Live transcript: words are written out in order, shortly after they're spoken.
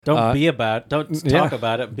Don't be about. Don't talk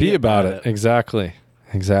about it. Be about it. Exactly.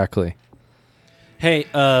 Hey,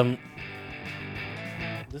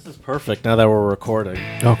 this is perfect now that we're recording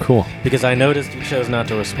Oh, cool. because I noticed you chose not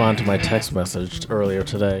to respond to my text message earlier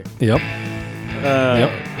today. Yep.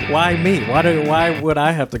 Why me? Why would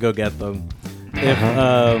I have to go get them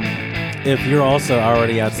if you're also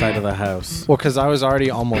already outside of the house? Well, because I was already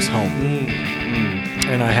almost home,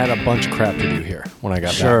 and I had a bunch of crap to do here when I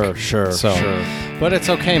got back. Sure. But it's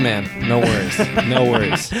okay, man. No worries. No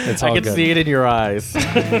worries. It's all I can good. see it in your eyes.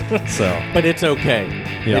 So. But it's okay.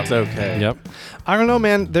 Yep. It's okay. Yep. I don't know,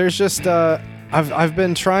 man. There's just I've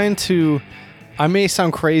been trying to. I may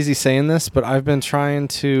sound crazy saying this, but I've been trying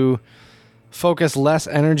to focus less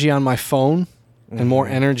energy on my phone and more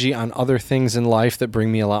energy on other things in life that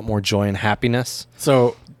bring me a lot more joy and happiness.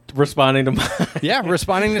 So responding to my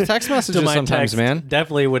responding to text messages to my sometimes, text man.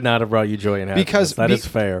 definitely would not have brought you joy and happiness. Because that is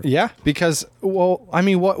fair. Yeah, because well, I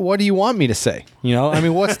mean, what do you want me to say? You know, I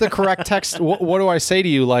mean, what's the correct text? What do I say to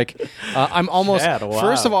you? Like, I'm almost. Chad, wow.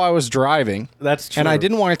 First of all, I was driving. That's true. And I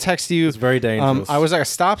didn't want to text you. It's very dangerous. I was at a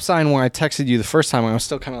stop sign when I texted you the first time. I was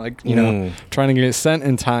still kind of like, trying to get it sent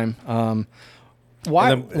in time.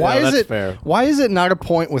 Why is it fair. Why is it not a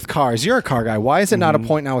point with cars? You're a car guy. Why is it not a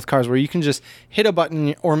point now with cars where you can just hit a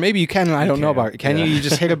button, or maybe you can and I don't know about it. Can you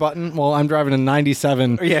just hit a button? Well, I'm driving a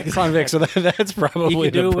 97 Convict, so that's probably you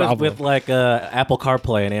can do the it problem. with like Apple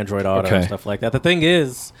CarPlay and Android Auto and Okay. stuff like that. The thing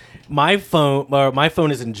is, my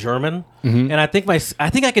phone is in German, and I think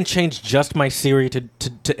I can change just my Siri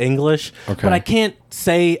to English, Okay. but I can't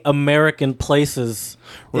say American places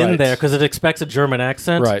in Right. there because it expects a German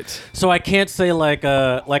accent. Right. So I can't say like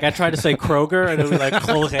I tried to say Kroger and it would be like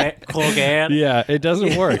Kroger. Yeah, it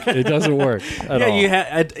doesn't work. It doesn't work at all. You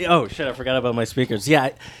had. Oh shit! I forgot about my speakers. Yeah,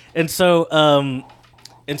 and so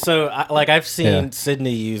I've seen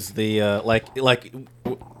Sydney use the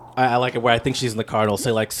I like it where I think she's in the car and it'll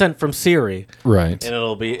say like sent from Siri, Right. and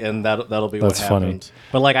that'll be That's what funny. happened.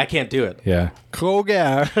 But like I can't do it. Yeah.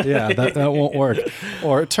 Kroger. Yeah, that won't work.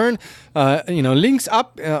 Or turn, links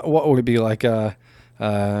up. What would it be like?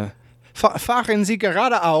 Fahren Sie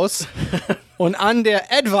geradeaus und an der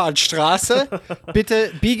Edwardstraße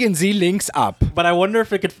bitte biegen Sie links ab. But I wonder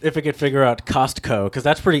if it could figure out Costco because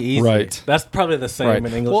that's pretty easy. Right. That's probably the same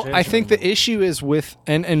in English. Well, and I think the German. issue is with,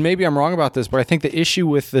 and maybe I'm wrong about this, but I think the issue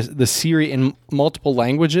with the Siri in multiple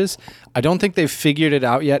languages, I don't think they've figured it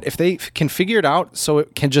out yet. If they can figure it out so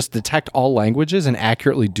it can just detect all languages and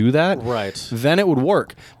accurately do that, Right. then it would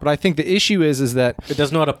work. But I think the issue is that it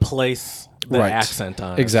doesn't know how to place the Right. accent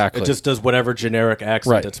on it. Exactly. It just does whatever generic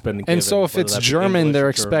accent right. it's been given. And so if whether it's that be German, English they're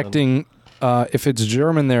or German. expecting. If it's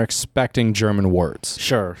German, they're expecting German words.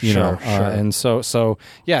 Sure, You know, sure. and so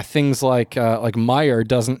yeah, things like Meyer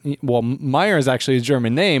doesn't. Well, Meyer is actually a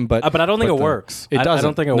German name, but I don't think it works. It doesn't. I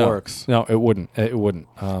don't think it No. works. No, it wouldn't. It wouldn't.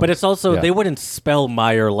 But it's also yeah. they wouldn't spell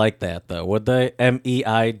Meyer like that though, would they?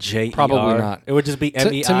 Meijer. Probably not. It would just be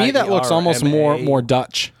Meijer. To me, that looks almost more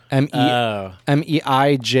Dutch. Oh.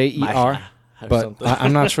 Meijer. But something.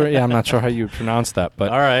 I'm not sure. Yeah, I'm not sure how you pronounce that.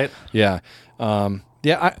 But All right. yeah.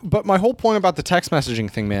 But my whole point about the text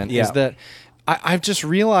messaging thing, man, Yeah. is that I've just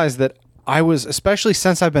realized that I was, especially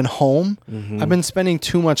since I've been home, I've been spending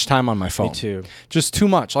too much time on my phone. Me too. Just too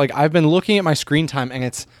much. Like, I've been looking at my screen time, and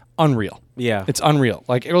it's unreal. Yeah. It's unreal.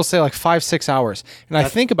 Like, it'll say like 5-6 hours. And I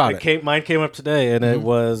think about it. Mine came up today, and it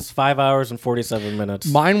was 5 hours and 47 minutes.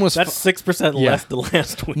 Mine was That's 6% less than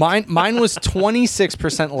last week. Mine was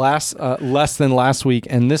 26% less than last week,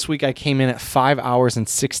 and this week I came in at 5 hours and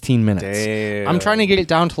 16 minutes. Damn. I'm trying to get it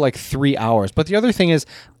down to like 3 hours. But the other thing is,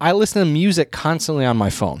 I listen to music constantly on my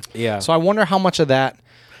phone. Yeah. So I wonder how much of that.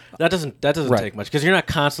 That doesn't Right. take much because you're not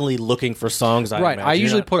constantly looking for songs. Right. I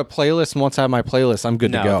usually put a playlist, and once I have my playlist, I'm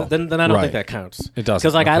good to go. Then I don't Right. think that counts. It doesn't.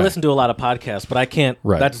 Because I Okay. listen to a lot of podcasts, but I can't.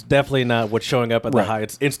 Right. That's definitely not what's showing up at the Right. high.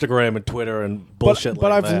 It's Instagram and Twitter and bullshit.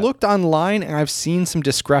 But like I've that. looked online and I've seen some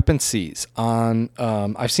discrepancies on.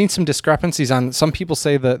 Some people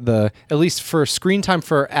say that at least for screen time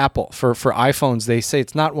for Apple for iPhones, they say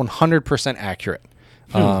it's not 100% accurate.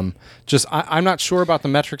 I'm not sure about the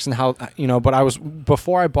metrics and how, but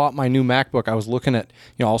before I bought my new MacBook, I was looking at,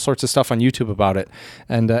 all sorts of stuff on YouTube about it.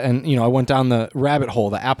 And I went down the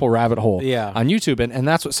Apple rabbit hole on YouTube. And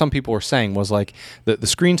that's what some people were saying was like the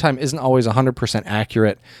screen time isn't always 100%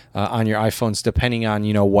 accurate on your iPhones, depending on,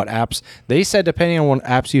 what apps. They said depending on what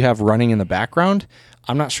apps you have running in the background.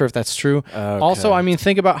 I'm not sure if that's true. Okay. Also, I mean,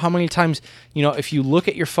 think about how many times, if you look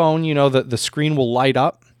at your phone, the screen will light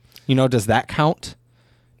up. Does that count?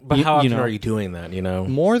 But You- how often you know, are you doing that? You know,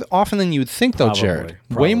 more often than you'd think, though, Probably, Jared.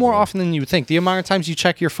 Way more probably. often than you'd think. The amount of times you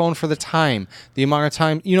check your phone for the time, the amount of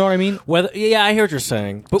time, you know what I mean? whether I hear what you're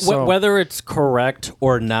saying, but So- whether it's correct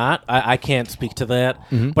or not, I can't speak to that.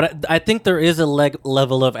 Mm-hmm. But I think there is a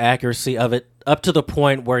level of accuracy of it up to the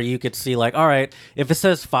point where you could see, like, all right, if it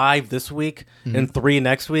says 5 this week Mm-hmm. and 3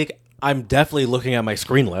 next week, I'm definitely looking at my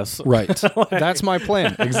screen less. Right. That's my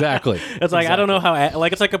plan. Exactly. It's like I don't know how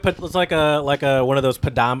like it's like a one of those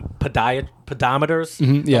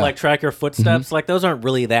pedometers yeah. to like track your footsteps. Like those aren't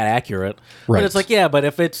really that accurate. Right. But it's like but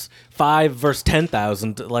if it's 5 versus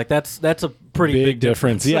 10,000, like that's a pretty big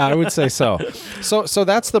difference. Yeah, I would say so. So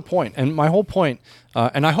that's the point. And my whole point,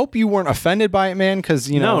 and I hope you weren't offended by it, man, because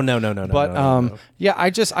No. But no. yeah, I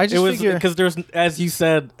just It was figure because there's, as you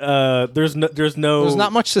said, there's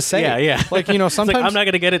not much to say. Yeah. Like It's like, sometimes I'm not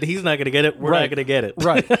gonna get it. He's not gonna get it. We're not gonna get it.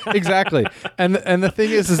 Right, exactly. And the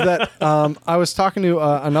thing is that I was talking to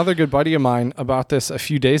another good buddy of mine about this a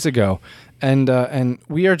few days ago, and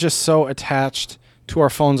we are just so attached to our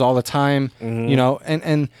phones all the time, Mm-hmm.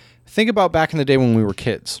 and think about back in the day when we were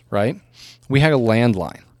kids, right? We had a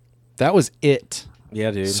landline. That was it.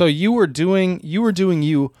 Yeah, dude. So you were doing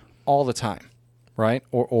you all the time, right?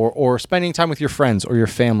 Or spending time with your friends or your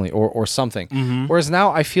family or something. Mm-hmm. Whereas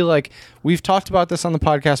now I feel like we've talked about this on the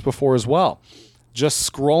podcast before as well.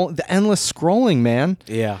 Just the endless scrolling, man.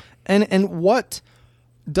 yeah. And what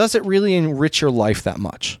does it really enrich your life that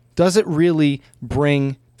much? Does it really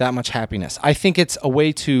bring that much happiness? I think it's a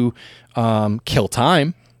way to kill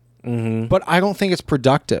time, but I don't think it's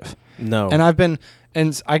productive. No.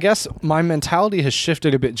 And I guess my mentality has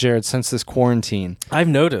shifted a bit, Jared, since this quarantine. I've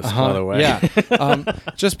noticed, by the way. Yeah.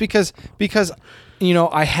 Just because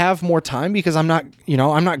I have more time because I'm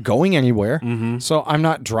not going anywhere. Mm-hmm. So I'm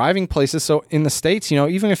not driving places. So in the States,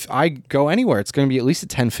 even if I go anywhere, it's going to be at least a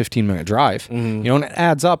 10, 15 minute drive, Mm-hmm. and it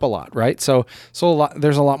adds up a lot, right? So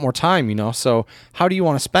there's a lot more time, so how do you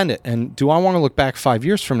want to spend it? And do I want to look back 5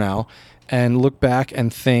 years from now and look back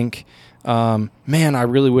and think, man, I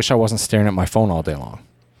really wish I wasn't staring at my phone all day long,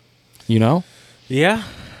 Yeah.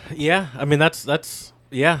 I mean, that's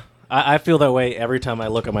yeah. I feel that way every time I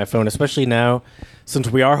look at my phone, especially now since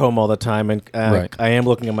we are home all the time and Right. I am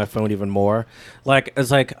looking at my phone even more. Like, it's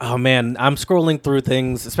like, oh man, I'm scrolling through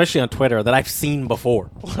things, especially on Twitter, that I've seen before.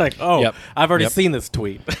 Like, Yep. I've already Yep. seen this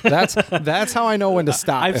tweet. That's how I know when to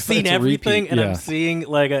stop. I've if seen it's a everything, repeat. and Yeah. I'm seeing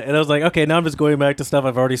and I was like, okay, now I'm just going back to stuff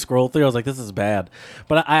I've already scrolled through. I was like, this is bad,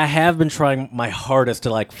 but I have been trying my hardest to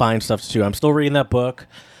like find stuff to do. I'm still reading that book.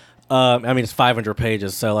 I mean, it's 500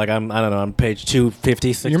 pages, so like I don't know, I'm page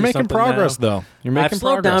 250, 60. You're making something progress, now. though. You're making I've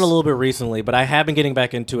slowed progress. down a little bit recently, but I have been getting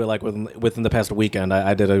back into it like within the past weekend.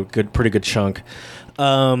 I did a pretty good chunk.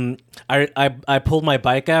 I pulled my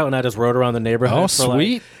bike out and I just rode around the neighborhood. Oh, for, like,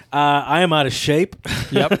 sweet. I am out of shape.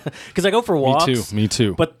 Yep. Because I go for walks. Me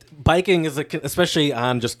too. But biking is especially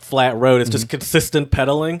on just flat road. It's just consistent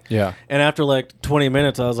pedaling. Mm-hmm. Yeah. And after like 20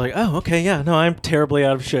 minutes, I was like, oh, okay, yeah, no, I'm terribly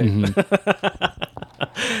out of shape. Mm-hmm.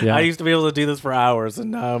 Yeah. I used to be able to do this for hours,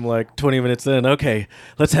 and now I'm like 20 minutes in. Okay,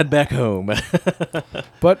 let's head back home.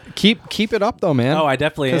 But keep it up though, man. Oh, I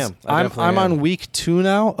definitely 'Cause am. I definitely I'm am. on week 2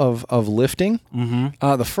 now of lifting.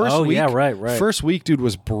 Mm-hmm. The first Oh, week, yeah, right. First week, dude,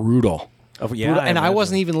 was brutal. Oh, yeah, Brutal. And I imagine.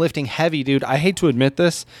 wasn't even lifting heavy, dude. I hate to admit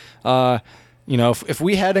this. If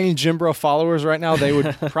we had any Gym Bro followers right now, they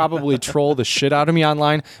would probably troll the shit out of me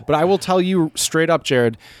online. But I will tell you straight up,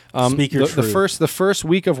 Jared. Speak your the truth. first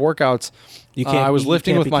week of workouts, You can't- I was you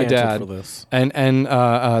lifting can't with be my canceled dad, for this. and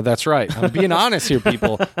that's right. I'm being honest here,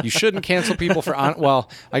 people. You shouldn't cancel people for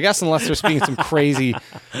I guess unless they're speaking some crazy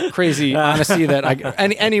honesty that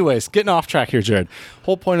anyways, getting off track here, Jared.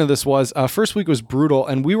 Whole point of this was first week was brutal,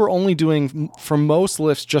 and we were only doing for most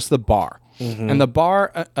lifts just the bar. Mm-hmm. And the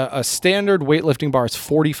bar, a standard weightlifting bar is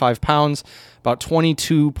 45 pounds, about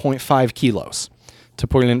 22.5 kilos. To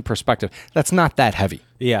put it in perspective, that's not that heavy.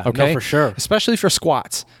 Yeah, no, okay, for sure. Especially for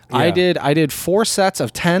squats. Yeah. I did 4 sets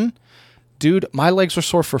of 10. Dude, my legs were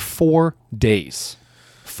sore for 4 days.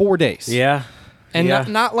 4 days. Yeah. And yeah.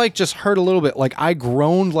 not like just hurt a little bit. Like I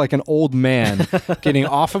groaned like an old man getting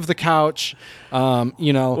off of the couch.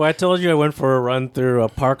 Well, I told you I went for a run through a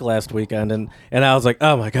park last weekend, and I was like,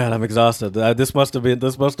 oh my god, I'm exhausted. This must have been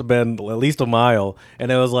at least a mile,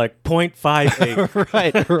 and it was like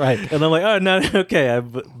 0.58. right. And I'm like, oh no, okay, I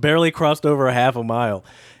barely crossed over a half a mile.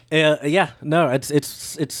 Yeah, no,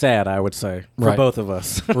 it's sad, I would say, for Right. both of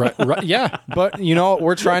us. right. Yeah. But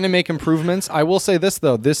we're trying to make improvements. I will say this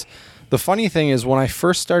though, the funny thing is when I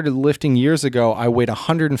first started lifting years ago, I weighed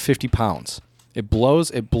 150 pounds. It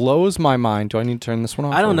blows my mind. Do I need to turn this one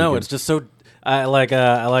off? I don't Or are we know. good? It's just so. I like.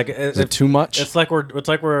 Is it too much? It's like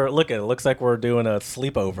we're look. It looks like we're doing a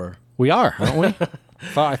sleepover. We are, aren't we?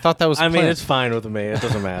 I thought that was. I mean, planned. it's fine with me. It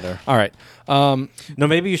doesn't matter. All right. No,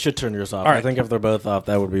 maybe you should turn yours off. All right. I think if they're both off,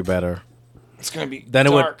 that would be better. It's gonna be Then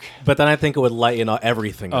dark. it would, but then I think it would lighten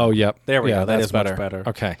everything. Oh, up. yep. There we Yeah, go. That that's is much better.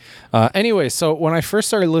 Okay. Anyway, so when I first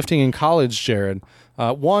started lifting in college, Jared,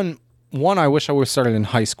 one, I wish I would have started in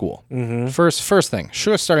high school. Mm-hmm. First thing,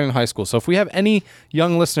 should have started in high school. So if we have any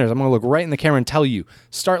young listeners, I'm going to look right in the camera and tell you,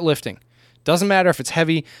 start lifting. Doesn't matter if it's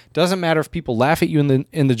heavy. Doesn't matter if people laugh at you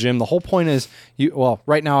in the gym. The whole point is,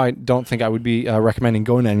 right now I don't think I would be recommending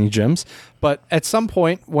going to any gyms. But at some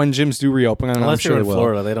point when gyms do reopen, and Unless I'm sure you're in they will,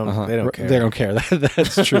 Florida, they don't care. They don't care.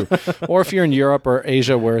 That's true. Or if you're in Europe or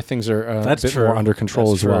Asia where things are a bit more under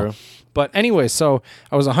control That's as well. true. But anyway, so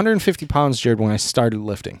I was 150 pounds, Jared, when I started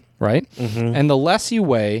lifting, right? Mm-hmm. And the less you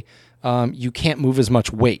weigh, you can't move as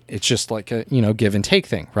much weight. It's just like a give and take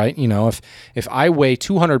thing, right? If I weigh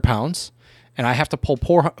 200 pounds and I have to pull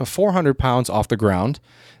 400 pounds off the ground,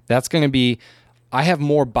 that's going to be, I have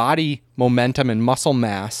more body momentum and muscle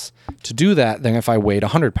mass to do that than if I weighed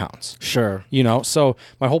 100 pounds. Sure. So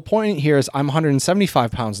my whole point here is I'm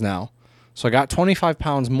 175 pounds now. So I got 25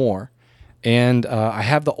 pounds more. And I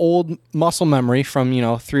have the old muscle memory from,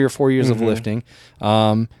 3 or 4 years of lifting.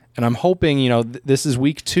 And I'm hoping, this is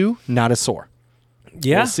week 2, not as sore.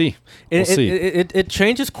 Yeah. We'll see. It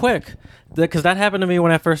changes quick. Because that happened to me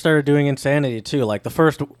when I first started doing Insanity too. Like the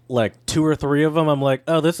first 2 or 3 of them, I'm like,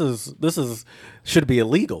 oh, this is should be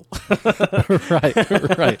illegal.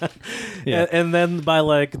 right. Yeah. And then by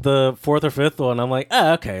the 4th or 5th one, I'm like,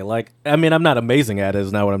 oh, okay. I'm not amazing at it,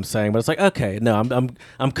 is not what I'm saying, but it's like, okay, no,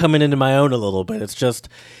 I'm coming into my own a little bit. It's just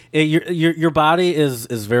your body is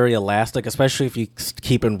very elastic, especially if you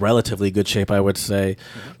keep in relatively good shape, I would say.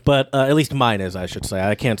 But at least mine is, I should say.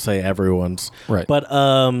 I can't say everyone's. Right. But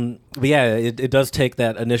yeah, it does take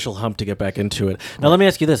that initial hump to get back into it. Now, let me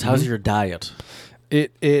ask you this: how's your diet?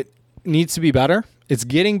 It needs to be better. It's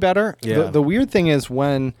getting better. Yeah. The weird thing is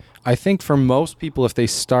when I think for most people, if they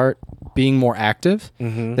start being more active,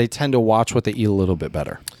 they tend to watch what they eat a little bit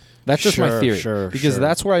better. That's just my theory. Because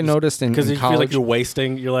that's where I noticed in college. Because you feel like you're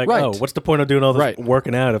wasting. You're like, Right. oh, what's the point of doing all this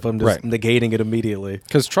working out if I'm just Right. negating it immediately?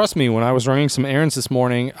 Because trust me, when I was running some errands this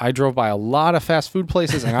morning, I drove by a lot of fast food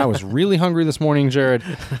places, and I was really hungry this morning, Jared.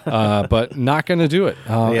 But not going to do it.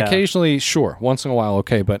 Occasionally, sure, once in a while,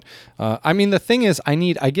 okay. But the thing is, I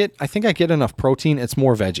think I get enough protein. It's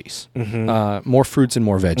more veggies, more fruits and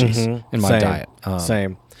more veggies in my diet.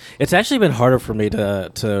 Same. It's actually been harder for me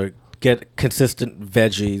to get consistent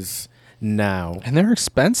veggies now. And they're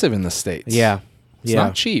expensive in the States. Yeah. It's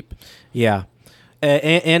not cheap. Yeah.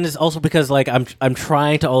 And it's also because I'm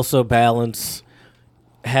trying to also balance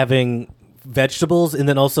having vegetables and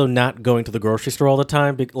then also not going to the grocery store all the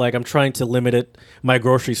time. I'm trying to limit my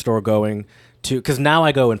grocery store going to, because now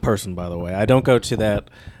I go in person, by the way. I don't go to that.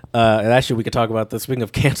 And actually, we could talk about this. Speaking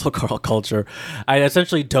of cancel culture, I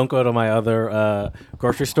essentially don't go to my other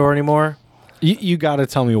grocery store anymore. You got to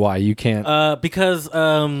tell me why you can't. Because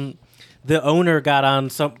the owner got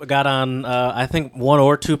on I think 1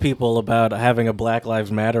 or 2 people about having a Black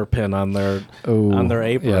Lives Matter pin on their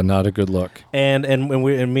apron. Yeah, not a good look. And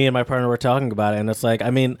when me and my partner were talking about it, and it's like,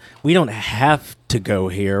 we don't have to go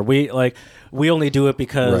here. We only do it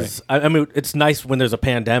because it's nice when there's a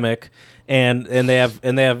pandemic and they have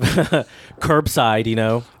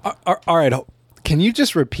curbside. All right. Can you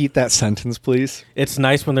just repeat that sentence, please? It's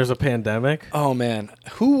nice when there's a pandemic. Oh, man.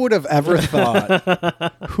 Who would have ever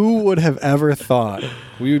thought? Who would have ever thought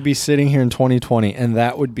we would be sitting here in 2020 and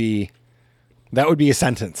that would be a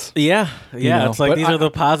sentence? Yeah. It's like, these are the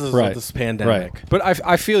positives right, of this pandemic. Right. But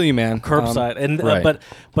I feel you, man. Curbside. Right.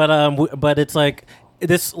 But it's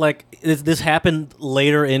like this happened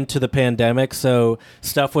later into the pandemic, so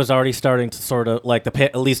stuff was already starting to sort of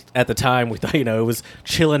at least at the time we thought it was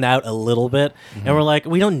chilling out a little bit, and we're like,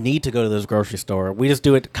 we don't need to go to this grocery store. We just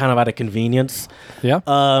do it kind of out of convenience. Yeah.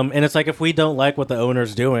 And it's like, if we don't like what the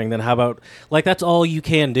owner's doing, then how about that's all you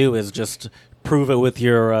can do is just prove it with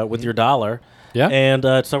your dollar. Yeah.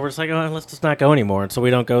 And so we're just like, oh, let's just not go anymore, and so we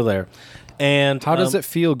don't go there. And how does it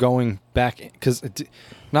feel going back? Because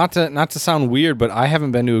not to sound weird, but I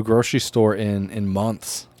haven't been to a grocery store in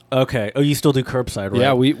months. Okay. Oh, you still do curbside, right?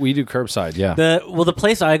 Yeah, we do curbside. Yeah. The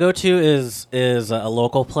place I go to is a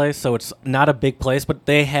local place, so it's not a big place, but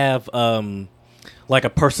they have a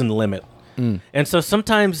person limit, and so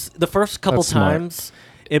sometimes the first couple times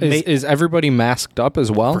is everybody masked up as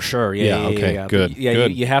well? For sure. Yeah. Okay. Yeah. Good. Yeah.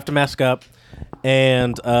 Good. You have to mask up.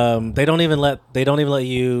 And they don't even let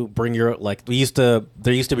you bring your like there used to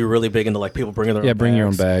be really big into like people bringing their own bring your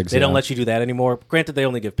own bags. They don't let you do that anymore. Granted, they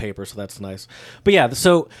only give paper, so that's nice. But yeah,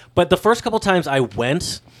 but the first couple times I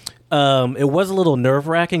went, it was a little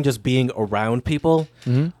nerve-wracking just being around people.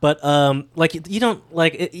 But like you don't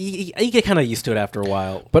like you get kind of used to it after a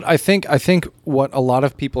while. But I think what a lot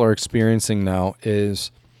of people are experiencing now is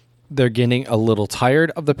they're getting a little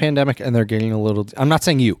tired of the pandemic, and they're getting a little. I'm not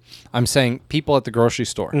saying you. I'm saying people at the grocery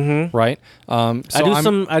store, right?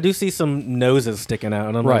 I do see some noses sticking out,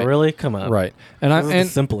 and I'm like, really? Come on, right? This is the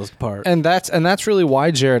simplest part, and that's really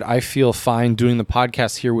why, Jared, I feel fine doing the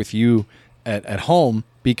podcast here with you at home,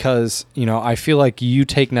 because I feel like you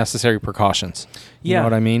take necessary precautions. You know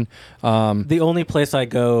what I mean? The only place I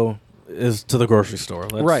go is to the grocery store.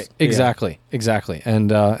 Right. Exactly.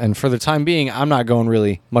 And for the time being, I'm not going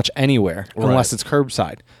really much anywhere unless it's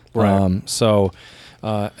curbside. Right.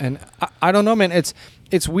 And I don't know, man.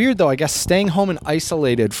 It's weird though. I guess staying home and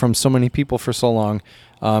isolated from so many people for so long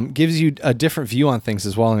gives you a different view on things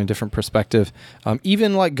as well, and a different perspective.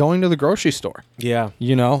 Even like going to the grocery store. Yeah.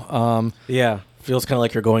 Yeah. Feels kind of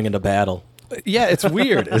like you're going into battle. Yeah, it's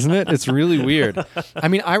weird, isn't it? It's really weird. I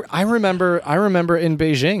mean, I remember in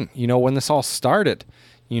Beijing, when this all started,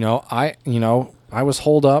 I was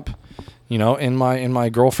holed up, in my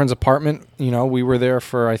girlfriend's apartment. We were there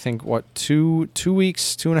for I think 2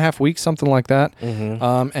 weeks, 2.5 weeks, something like that.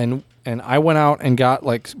 And I went out and got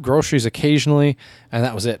like groceries occasionally, and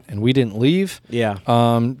that was it. And we didn't leave. Yeah.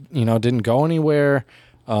 Didn't go anywhere.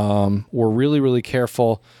 We're really, really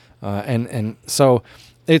careful. And so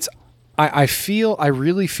I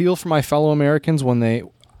really feel for my fellow Americans when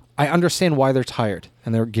I understand why they're tired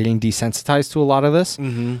and they're getting desensitized to a lot of this,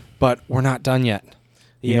 but we're not done yet.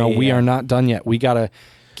 We are not done yet. We got to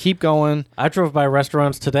keep going. I drove by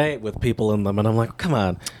restaurants today with people in them, and I'm like, come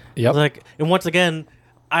on. Yep. Like, and once again,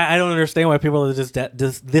 I don't understand why people are just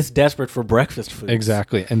this desperate for breakfast food.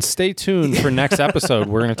 Exactly. And stay tuned for next episode.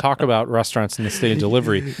 We're going to talk about restaurants in the state of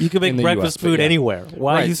delivery. You can make breakfast food anywhere.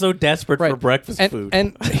 Why are you so desperate for breakfast food?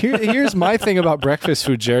 And here's my thing about breakfast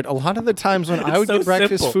food, Jared. A lot of the times when I would get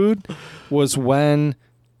breakfast food was when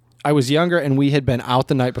I was younger and we had been out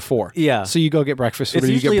the night before. Yeah. So you go get breakfast food, it's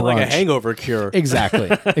or you get brunch. usually like a hangover cure. Exactly.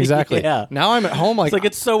 Yeah. Now I'm at home.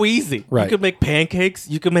 It's so easy. Right. You could make pancakes.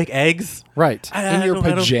 You could make eggs. Right. In your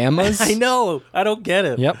pajamas. I know. I don't get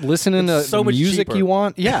it. Yep. Listening to so much music cheaper. you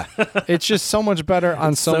want. Yeah. It's just so much better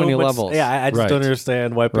on so many levels. Yeah. I just don't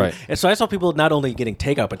understand why people. Right. And so I saw people not only getting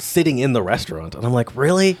takeout, but sitting in the restaurant. And I'm like,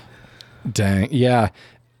 really? Dang. Yeah.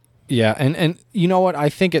 Yeah. And you know what? I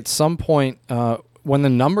think at some point, when the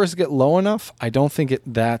numbers get low enough, I don't think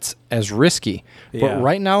that's as risky. Yeah. But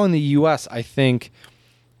right now in the U.S., I think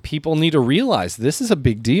people need to realize this is a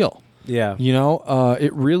big deal. Yeah.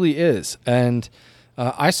 It really is. And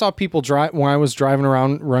I saw people when I was driving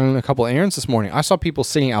around running a couple of errands this morning, I saw people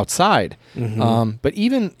sitting outside. But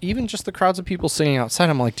even just the crowds of people sitting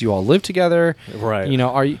outside, I'm like, do you all live together? Right.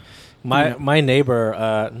 Are you... My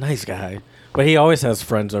neighbor, nice guy, but he always has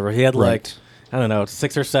friends over. He had I don't know,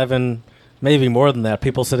 6 or 7... maybe more than that.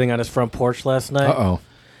 People sitting on his front porch last night.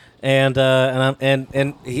 And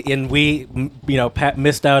we, Pat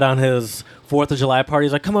missed out on his 4th of July party.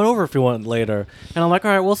 He's like, "Come on over if you want later." And I'm like,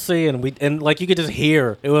 "All right, we'll see." And you could just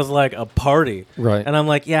hear it was like a party. Right. And I'm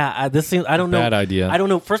like, "Yeah, this seems. I don't know. Bad idea. I don't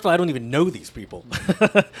know. First of all, I don't even know these people.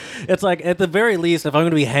 It's like at the very least, if I'm going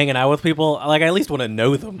to be hanging out with people, like I at least want to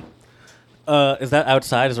know them." Is that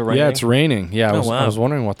outside? Is it raining? Yeah, it's raining. Yeah, wow. I was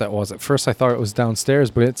wondering what that was. At first, I thought it was downstairs,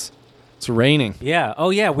 but it's raining. Yeah.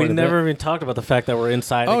 Oh, yeah. We never even talked about the fact that we're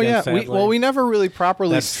inside. Oh, again, yeah. sadly. We never really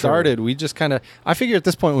properly started. True. We just kind of. I figure at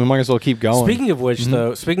this point we might as well keep going. Speaking of which,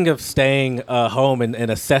 though, speaking of staying home and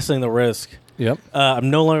assessing the risk. Yep.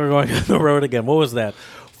 I'm no longer going on the road again. What was that?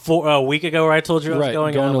 A week ago, where I told you I was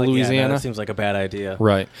going to Louisiana. Yeah, that seems like a bad idea.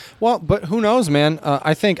 Right. Well, but who knows, man?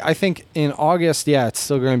 I think in August, it's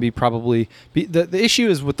still going to be probably. The issue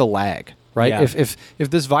is with the lag, right? Yeah. If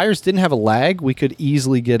this virus didn't have a lag, we could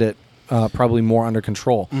easily get it. Probably more under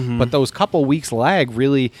control. But those couple weeks lag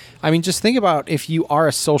really, I mean, just think about if you are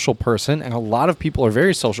a social person, and a lot of people are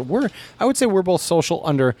very social. I would say we're both social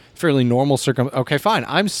under fairly normal circumstances. Okay, fine.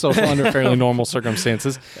 I'm social under fairly normal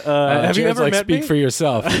circumstances. Have you ever met speak me? for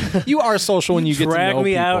yourself. You are social when you get to know people. Drag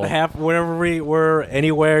me out whenever we were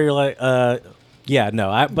anywhere. You're like, yeah,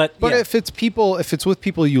 no, but if it's with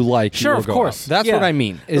people you like, sure, you will of go course, out. That's what I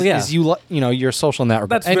mean. Is you're social in that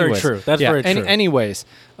regard. That's very true. That's very true. Anyways,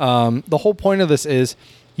 the whole point of this is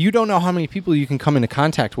you don't know how many people you can come into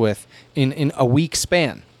contact with in a week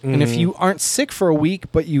span. And if you aren't sick for a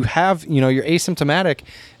week, but you have, you're asymptomatic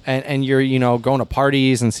and you're, going to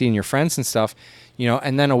parties and seeing your friends and stuff,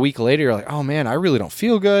 and then a week later you're like, oh man, I really don't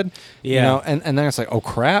feel good. And then it's like, oh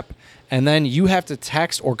crap. And then you have to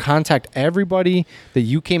text or contact everybody that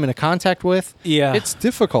you came into contact with. Yeah. It's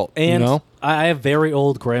difficult, And I have very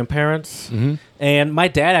old grandparents, and my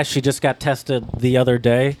dad actually just got tested the other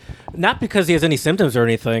day. Not because he has any symptoms or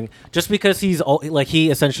anything, just because he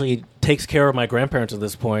essentially takes care of my grandparents at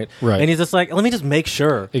this point. Right. And he's just like, let me just make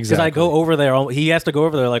sure. Because I go over there, he has to go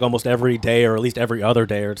over there like almost every day or at least every other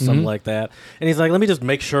day or something like that. And he's like, let me just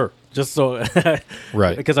make sure. Just so,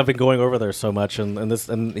 Right. Because I've been going over there so much,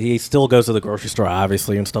 and he still goes to the grocery store,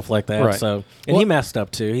 obviously, and stuff like that. Right. So, and he messed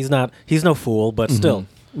up too. He's no fool, but still.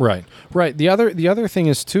 Right. The other thing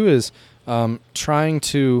is too is trying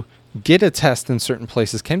to get a test in certain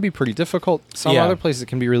places can be pretty difficult. Some other places it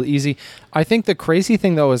can be really easy. I think the crazy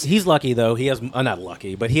thing though is he's lucky though. He has not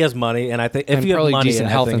lucky, but he has money, and I think if you have money, decent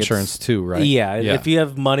and health insurance too, right? Yeah, if you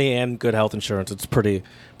have money and good health insurance, it's pretty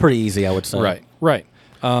easy, I would say. Right.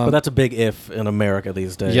 But that's a big if in America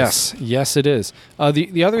these days. Yes, it is.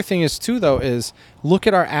 The other thing is too, though, is look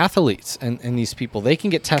at our athletes and these people. They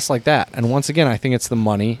can get tests like that, and once again, I think it's the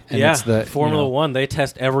money. And it's the Formula One. They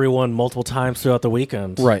test everyone multiple times throughout the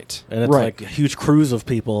weekend. Right, and it's like a huge crews of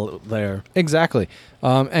people there. Exactly.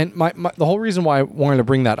 And the whole reason why I wanted to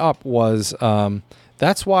bring that up was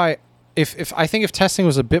that's why if I think if testing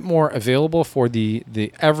was a bit more available for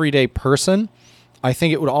the everyday person, I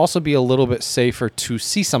think it would also be a little bit safer to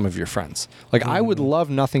see some of your friends. Like, I would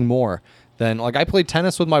love nothing more than, like, I played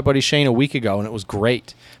tennis with my buddy Shane a week ago, and it was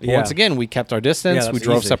great. But once again, we kept our distance. We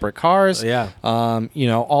drove separate cars.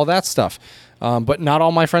 All that stuff. But not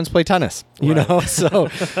all my friends play tennis, you know? So,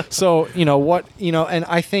 and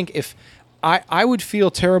I think if I would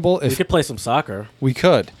feel terrible if... We could play some soccer. We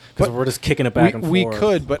could. Because we're just kicking it back and forth. We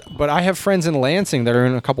could, but I have friends in Lansing that are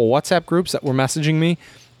in a couple WhatsApp groups that were messaging me.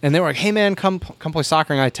 And they were like, hey, man, come play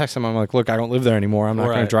soccer. And I text them. I'm like, look, I don't live there anymore. I'm not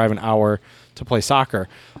going to drive an hour to play soccer.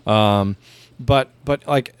 But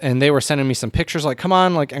like, and they were sending me some pictures like, come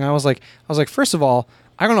on. Like, and I was like, first of all,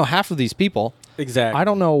 I don't know half of these people. Exactly. I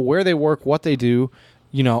don't know where they work, what they do,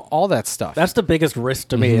 all that stuff. That's the biggest risk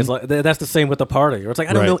to me. Is like that's the same with the party. It's like,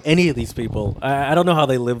 I don't know any of these people. I don't know how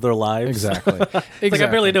they live their lives. Exactly. It's like, I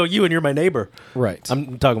barely know you and you're my neighbor. Right.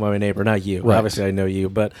 I'm talking about my neighbor, not you. Right. Obviously, I know you.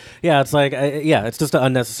 But yeah, it's like, it's just an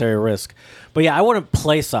unnecessary risk. But yeah, I wouldn't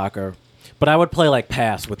play soccer, but I would play like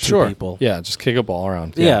pass with two people. Yeah, just kick a ball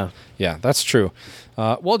around. Yeah, that's true.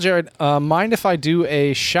 Well, Jared, mind if I do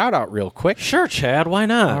a shout out real quick? Sure, Chad. Why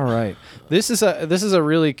not? All right. This is a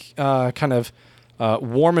really kind of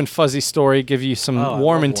warm and fuzzy story. Give you some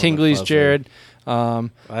warm and tinglies, Jared. So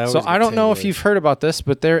I don't know if you've heard about this,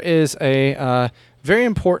 but there is a very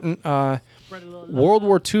important World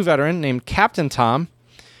War II veteran named Captain Tom,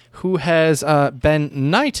 who has been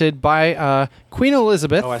knighted by Queen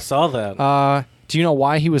Elizabeth. Oh, I saw that. Do you know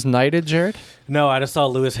why he was knighted, Jared? No, I just saw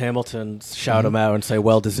Lewis Hamilton shout him out and say,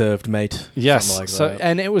 "Well deserved, mate." Yes, like that.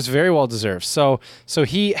 And it was very well deserved. So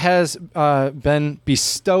he has been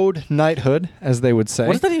bestowed knighthood, as they would say.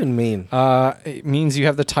 What does that even mean? It means you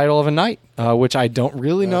have the title of a knight, which I don't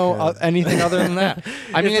really know anything other than that.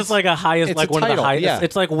 I mean, it's just like a highest, like one title, of the highest. Yeah.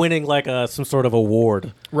 It's like winning like some sort of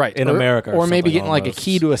award, right, in America, or maybe getting like a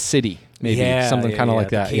key to a city. Maybe something kind of like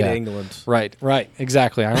that. Key to England. Right,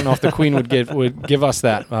 exactly. I don't know if the Queen would give us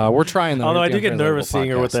that. We're trying them. Although I do get nervous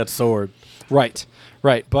seeing her with that sword. Right.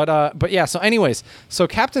 But yeah. So, anyways,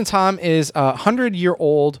 Captain Tom is a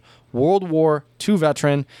 100-year-old World War II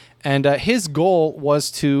veteran, and his goal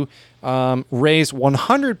was to raise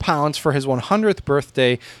 100 pounds for his 100th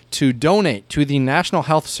birthday to donate to the National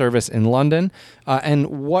Health Service in London.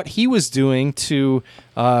 And what he was doing to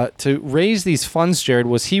raise these funds, Jared,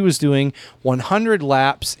 was he was doing 100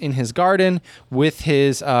 laps in his garden with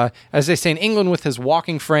his, as they say in England, with his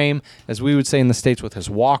walking frame, as we would say in the States, with his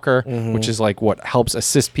walker, which is like what helps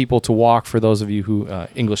assist people to walk, for those of you who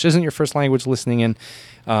English isn't your first language listening in.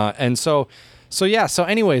 So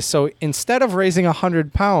anyways, instead of raising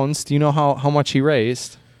 100 pounds, do you know how much he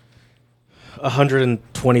raised?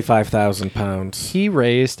 125,000 pounds. He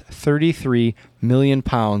raised 33 million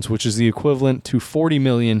pounds, which is the equivalent to 40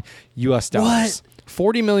 million US dollars. What?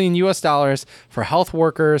 40 million US dollars for health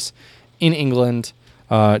workers in England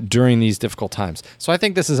during these difficult times. So I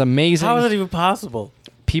think this is amazing. How is it even possible?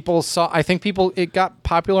 It got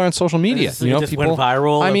popular on social media. It just people went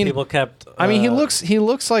viral. I mean, people kept. He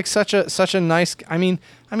looks like such a nice. I mean,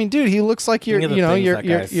 dude, he looks like you're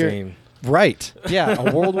right. Yeah,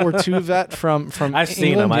 a World War II vet from I've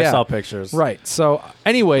seen him. I saw pictures. Right. So,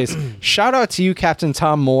 anyways, shout out to you, Captain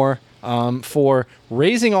Tom Moore. for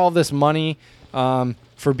raising all this money,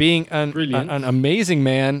 for being Brilliant. an amazing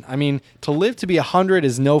man. I mean, to live to be 100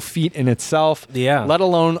 is no feat in itself. Yeah. Let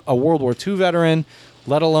alone a World War II veteran.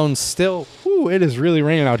 Let alone still. Whew, it is really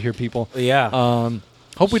raining out here, people. Yeah.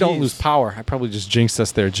 Hope we don't Jeez. lose power. I probably just jinxed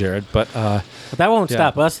us there, Jared. But But that won't yeah.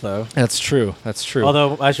 stop us, though. that's true. That's true.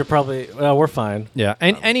 Although I should probably. Well, we're fine. Yeah.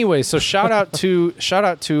 And anyway, so shout out to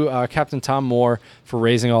Captain Tom Moore for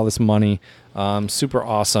raising all this money. Super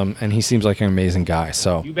awesome, and he seems like an amazing guy.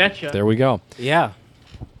 So You betcha. there we go. Yeah,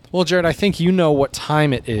 Well, Jared, I think you know what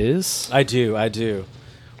time it is. I do. I do.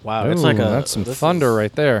 Wow, it's Ooh, like that's some this thunder is-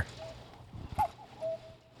 right there.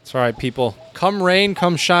 It's all right, people. Come rain,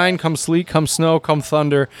 come shine, come sleet, come snow, come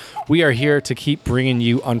thunder. We are here to keep bringing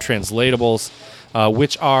you untranslatables,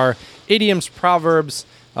 which are idioms, proverbs,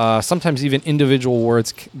 sometimes even individual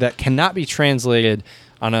words that cannot be translated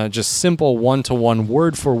on a just simple one-to-one,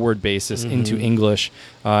 word-for-word basis into English.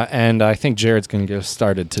 And I think Jared's going to get us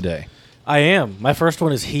started today. I am. My first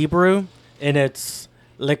one is Hebrew, and it's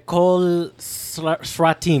lekol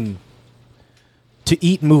sratim, to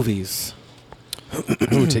eat movies.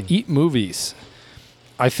 Ooh, to eat movies.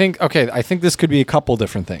 I think this could be a couple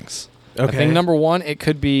different things. I Okay. think number one, it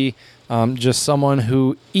could be just someone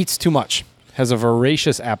who eats too much, has a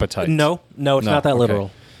voracious appetite. No, it's No, not that okay.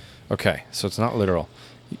 literal. Okay, so it's not literal.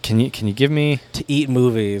 Can you give me? To eat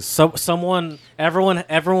movies. So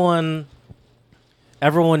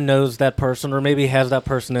everyone knows that person, or maybe has that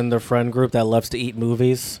person in their friend group that loves to eat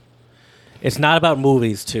movies. It's not about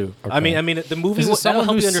movies, too. Okay. I mean, the movie Is it will that'll someone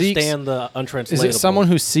help who you seeks- understand the untranslatable. Is it someone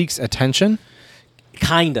who seeks attention?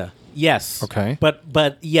 Kinda, yes. Okay. But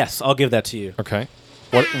yes, I'll give that to you. Okay.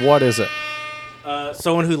 What is it?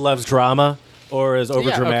 Someone who loves drama or is over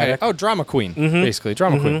Yeah, dramatic. okay. Oh, drama queen, basically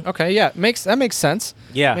drama queen. Okay, yeah, that makes sense.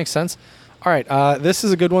 Yeah. Makes sense. All right, this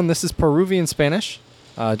is a good one. This is Peruvian Spanish.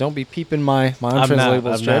 Don't be peeping my I'm untranslatables, not.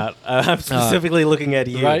 I'm Jared. not. I'm specifically looking at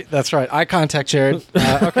you. Right, that's right. Eye contact, Jared.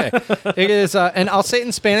 Okay, it is, and I'll say it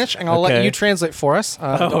in Spanish, and I'll let Okay. you translate for us.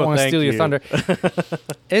 Don't want to thank steal your you. thunder.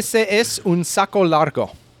 Ese es un saco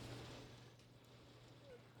largo.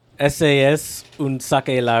 SAS un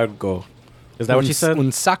saque largo. Is that what you said?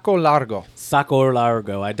 Un saco largo. Saco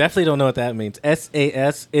largo. I definitely don't know what that means.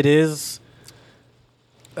 SAS. It is.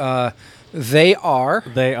 They are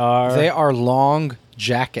They are long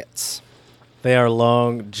jackets. They are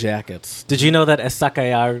long jackets. Did you know that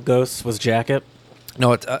esacallargos was jacket?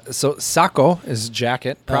 No, so saco is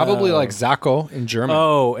jacket, probably Oh. like Zacco in German.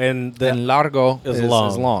 Oh, and the and largo is long.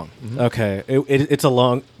 Is long. okay. It's a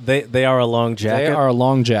long. They are a long jacket. They are a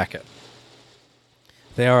long jacket.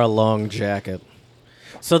 They are a long jacket.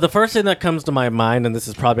 So the first thing that comes to my mind, and this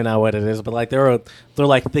is probably not what it is, but like they're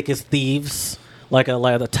like thick as thieves, like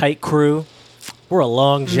a tight crew. We're a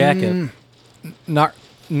long jacket.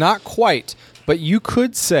 Not quite, but you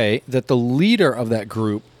could say that the leader of that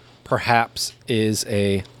group perhaps is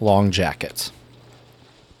a long jacket.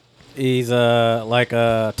 He's like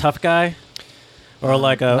a tough guy, or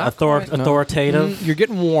like a Not quite, no. authoritative. You're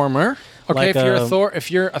getting warmer. Okay, Like, if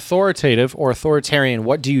you're authoritative or authoritarian,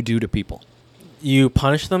 what do you do to people? You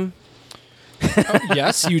punish them.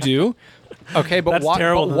 Yes, you do. Okay, but That's why?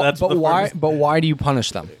 terrible But, that that's the why? first- But why do you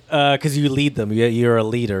punish them? Because you lead them. You're a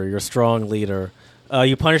leader. You're a strong leader.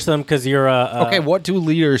 You punish them because you're a. Okay, what do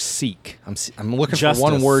leaders seek? I'm looking for one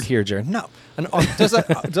Justice. word here, Jared. No, does an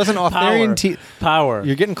authoritarian Power.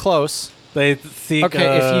 You're getting close. They seek.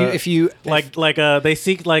 Okay, if you they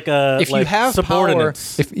seek like a. if like you have power,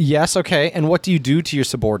 subordinates. yes, okay, and what do you do to your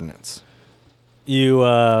subordinates? You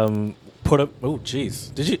put up. Oh,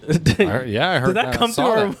 jeez. Did you? Yeah, I heard Did that come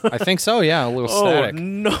saw through? that. I think so. Yeah, a little Oh static.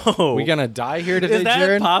 no! We gonna die here today, Is that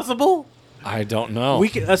Jared? possible? I don't know. We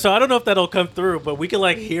can, so I don't know if that'll come through, but we can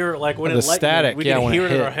like hear like when The it lightens, static, we yeah, can when hear it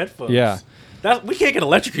it in hit. our headphones. Yeah. That we can't get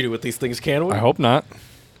electrocuted with these things, can we? I hope not.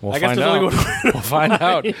 We'll I guess find there's out. only one. We'll find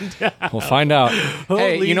out. We'll find out.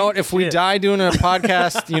 Hey, Holy you know what? If we shit. die doing a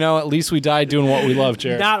podcast, at least we died doing what we love,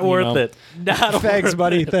 Jared. Not You worth know? it. Not Thanks, worth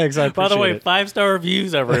buddy. it. Thanks. I By the way, appreciate it. 5-star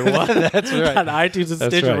reviews, everyone. That's right. On iTunes and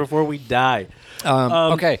That's Stitcher right. before we die.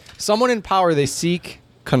 Okay, someone in power, they seek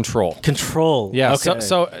control. Control. Yeah. Okay.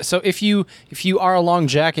 So if you are a long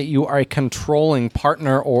jacket, you are a controlling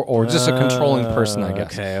partner or just a controlling person, I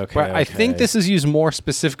guess. okay, But I think okay. this is used more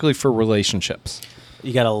specifically for relationships.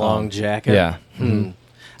 you got a long jacket. Yeah.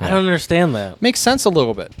 I don't understand that. Makes sense a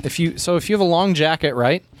little bit. If you have a long jacket,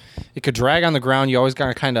 right? It could drag on the ground. You always got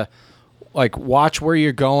to kind of like watch where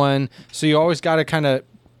you're going. So you always got to kind of,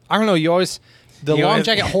 I don't know. You always the You long always-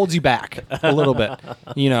 jacket holds you back a little bit.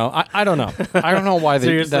 I don't know. I don't know why So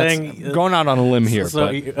you're that's saying- going out on a limb here. So,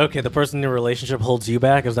 but okay, the person in your relationship holds you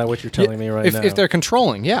back. Is that what you're telling me right now? if they're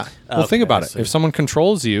controlling, yeah. Well, think Okay, about I it. see. If someone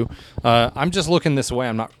controls you, I'm just looking this way.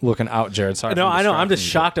 I'm not looking out, Jared. Sorry. no, for I know. I'm just distracting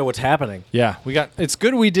you. shocked at what's happening. Yeah, it's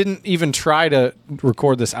good we didn't even try to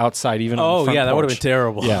record this outside, even on the Oh front yeah, that would have been porch.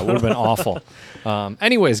 terrible. Yeah, it would have been awful.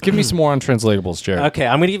 Anyways, give me some more untranslatables, Jared. Okay,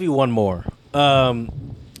 I'm gonna give you one more.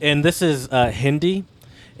 And this is Hindi,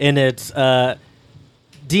 and it's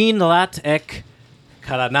Din Lat Ek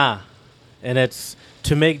Karana, and it's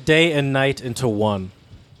to make day and night into one.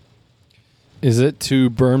 Is it to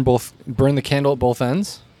burn the candle at both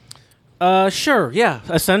ends? Sure, yeah,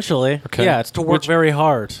 essentially. Okay. Yeah, it's to work very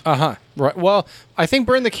hard. Right. Well, I think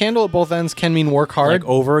burn the candle at both ends can mean work hard, Like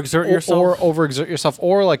overexert yourself. or overexert yourself,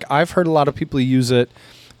 or like I've heard a lot of people use it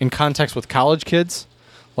in context with college kids.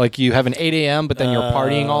 Like you have an 8 a.m., but then you're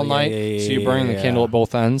partying all yeah, night, yeah, so you're burning the candle at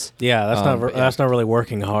both ends. yeah, that's yeah. that's not really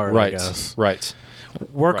working hard. I guess. Right.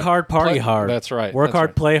 Work Right. hard, party Play- hard. that's right, Work that's hard,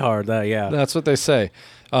 right. play hard. Yeah. That's what they say.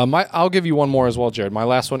 I'll give you one more as well, Jared. My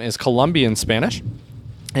last one is Colombian Spanish,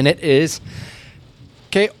 and it is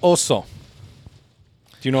que oso.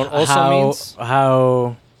 Do you know what oso means?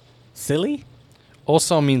 How silly?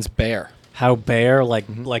 Oso means bear. How bare? Like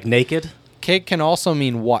Mm-hmm. like naked? Que can also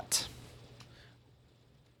mean what?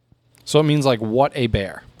 So it means like what a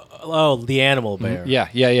bear. Oh, the animal bear.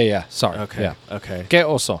 Yeah. Sorry. Okay. Yeah. Okay. Que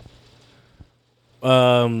oso.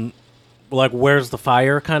 Like where's the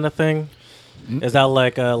fire kind of thing? Is that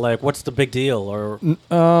like what's the big deal or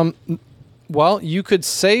Well, you could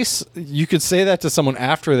say that to someone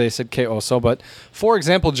after they said que oso, but for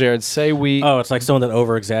example, Jared, say we. oh, it's like someone that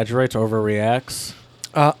over exaggerates, overreacts.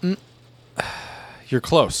 You're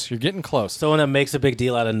close. You're getting close. Someone that makes a big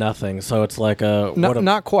deal out of nothing. So it's like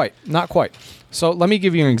Not quite. Not quite. So let me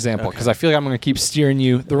give you an example because I feel like I'm going to keep steering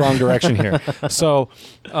you the wrong direction here. So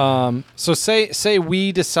say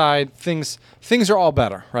we decide things are all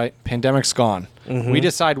better, right? Pandemic's gone. Mm-hmm. We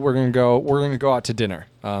decide we're going to go out to dinner.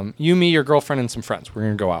 You, me, your girlfriend, and some friends. We're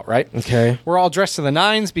going to go out, right? Okay. We're all dressed to the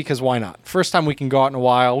nines because why not? First time we can go out in a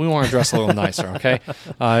while. We want to dress a little nicer, okay? You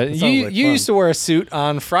like fun. used to wear a suit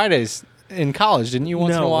on Fridays in college, didn't you?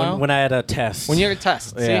 Once in a while. when I had a test. When you have a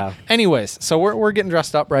test. See? Yeah. Anyways, so we're getting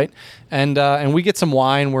dressed up, right? And we get some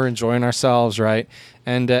wine. We're enjoying ourselves, right?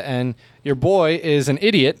 And your boy is an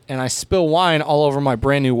idiot, and I spill wine all over my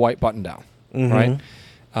brand new white button down, Mm-hmm. right?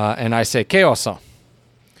 And I say, "Que oso?"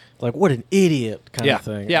 like what an idiot kind Yeah, of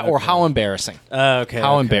thing. yeah. Or Okay. how embarrassing? Okay.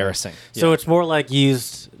 How okay. embarrassing? So Yeah. it's more like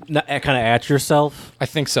used kind of at yourself, I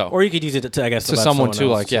think so. or you could use it to I guess to about someone too,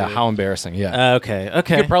 else, like, yeah, too. how embarrassing? Yeah. Okay. You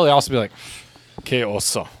Okay. could probably also be like, "Que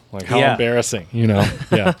oso?" Like how Yeah. embarrassing, you know?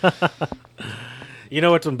 Yeah. You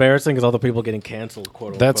know what's embarrassing is all the people getting canceled. Quote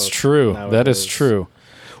unquote. That's true. That is nowadays. true.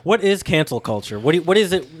 What is cancel culture? What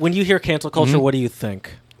is it when you hear cancel culture? Mm-hmm. What do you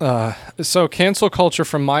think? So cancel culture,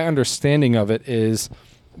 from my understanding of it, is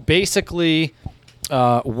basically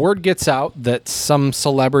word gets out that some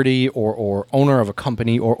celebrity or owner of a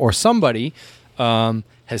company or somebody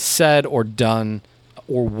has said or done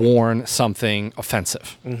or worn something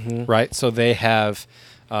offensive, right? So they have,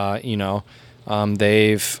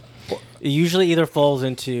 they've It usually either falls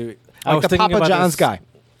into I was like the thinking Papa about John's this- guy.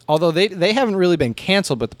 Although they haven't really been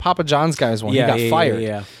canceled, but the Papa John's guy is one. Yeah, he got yeah, fired.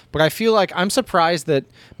 yeah. But I feel like I'm surprised that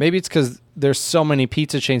maybe it's because there's so many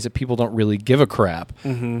pizza chains that people don't really give a crap.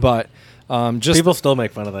 But just People still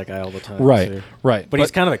make fun of that guy all the time. right, too. right. But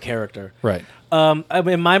he's kind of a character. right. I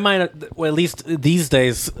mean, in my mind, well, at least these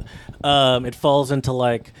days, it falls into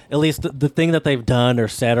like at least the thing that they've done or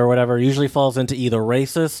said or whatever usually falls into either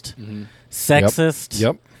racist, sexist,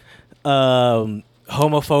 Yep.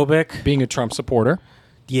 homophobic. Being a Trump supporter.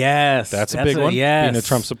 Yes, That's a big one. Yes, Being a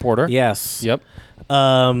Trump supporter. Yes. Yep.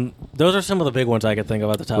 Those are some of the big ones I could think of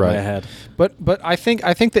at the top of Right. my head. But I think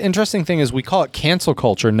the interesting thing is we call it cancel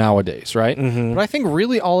culture nowadays, right? But I think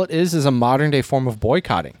really all it is a modern day form of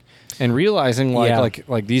boycotting and realizing Yeah.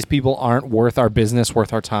 like these people aren't worth our business,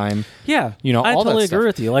 worth our time. Yeah, You know, I all that totally stuff. agree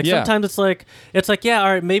with you. Like Yeah. sometimes it's like yeah,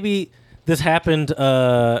 all right, maybe this happened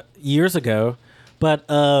years ago, but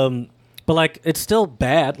like it's still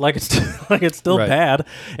bad. Like it's it's still Right. bad,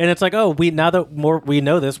 and it's like oh, now that we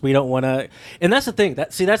know this, we don't want to. And that's the thing.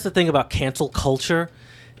 That's the thing about cancel culture.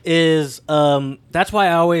 Is that's why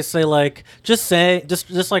I always say like just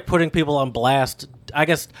like putting people on blast. I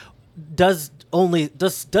guess does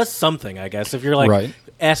something. I guess if you're like Right.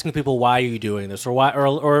 asking people why are you doing this or why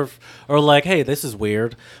or like hey this is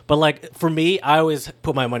weird, but like for me I always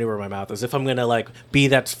put my money where my mouth is. If I'm gonna like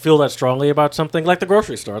feel that strongly about something, like the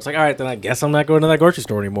grocery store, it's like all right, then I guess I'm not going to that grocery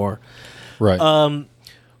store anymore. Right.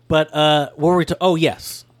 But what were we? Oh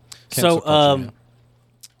yes. Cancel So culture, yeah.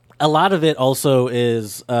 a lot of it also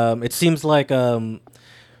is. It seems like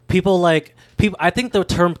people. I think the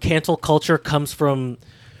term cancel culture comes from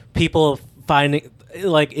people finding.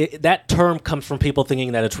 That term comes from people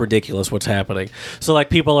thinking that it's ridiculous what's happening. So like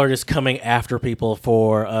people are just coming after people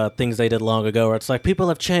for things they did long ago. Or it's like people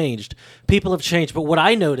have changed. But what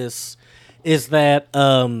I notice is that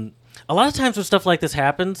a lot of times when stuff like this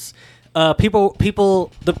happens,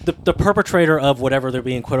 the perpetrator of whatever they're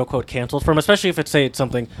being quote unquote canceled from, especially if it's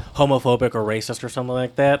something homophobic or racist or something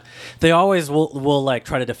like that, they always will like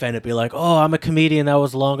try to defend it, be like, oh, I'm a comedian, that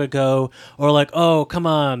was long ago, or like, oh, come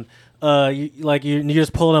on. You're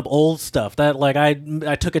just pulling up old stuff. That like I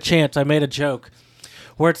took a chance. I made a joke.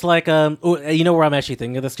 Where it's like, you know where I'm actually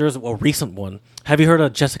thinking of this? There's a recent one. Have you heard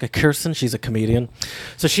of Jessica Kirsten? She's a comedian.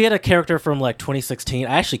 So she had a character from like 2016.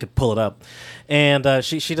 I actually could pull it up, and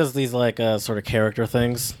she does these like sort of character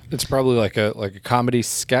things. It's probably like a comedy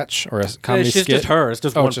sketch or a comedy She's skit. just her. It's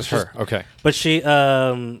just Oh, one. it's just her. Okay. But she it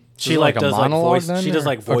like like a does like monologue voice. then, She does or-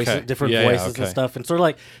 like voices, Okay. different Yeah, voices okay. and stuff, and sort of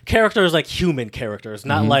like characters, like human characters,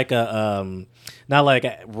 not like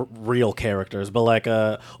real characters, but like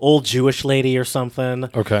a old Jewish lady or something.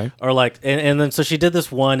 Okay. Or like, and then so she did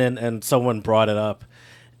this one, and someone brought it up,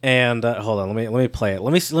 and hold on, let me play it.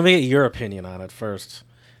 Let me get your opinion on it first.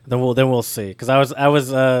 Then we'll see, because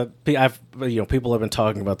people have been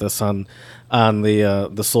talking about this on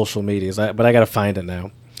the social medias, but I gotta find it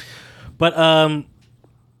now. But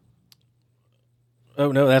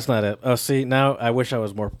oh no, that's not it. Oh, see, now I wish I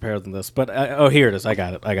was more prepared than this. But here it is. I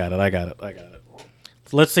got it.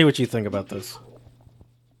 So let's see what you think about this.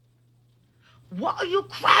 What are you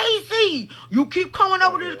crazy? You keep coming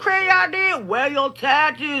up with this crazy idea. Wear your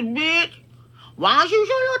taxes, bitch. Why don't you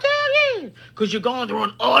show your taxes? Because you're going through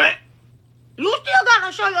an audit. You still got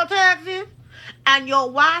to show your taxes. And your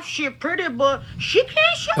wife, she pretty, but she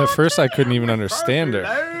can't show At her first, I taxes. couldn't even understand her.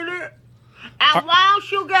 Lady. And why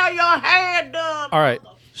don't you get your hair done? All right.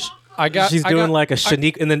 She's doing like a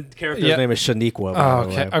Shanique, and then the character's Yeah. name is Shaniqua. Oh, by the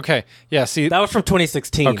okay. way. Okay. Yeah. See. That was from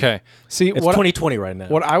 2016. Okay. See It's what 2020 right now.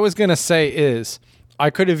 What I was gonna say is, I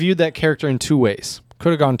could have viewed that character in two ways.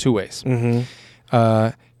 Could have gone two ways.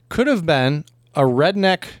 Mm-hmm. Could have been a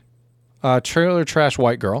redneck, trailer trash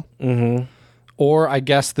white girl. Mm-hmm. Or I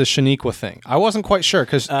guess the Shaniqua thing. I wasn't quite sure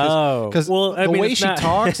because well, I the mean, way it's she not-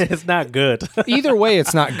 talks, it's not good. either way,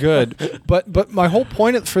 it's not good. But my whole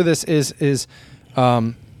point for this is,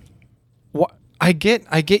 what I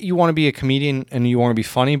get you want to be a comedian and you want to be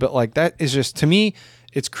funny, but like that is just, to me,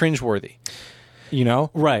 it's cringeworthy. You know,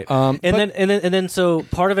 Right. But- and then so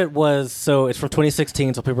part of it was, so it's from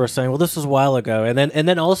 2016, so people are saying, well, this was a while ago. And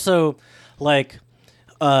then also like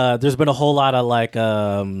there's been a whole lot of like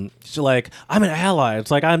like, I'm an ally.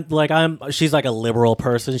 It's like she's like a liberal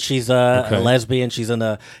person. She's a lesbian. She's in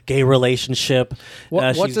a gay relationship.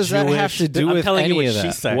 What She's does that have Jewish. to do I'm with telling you any what of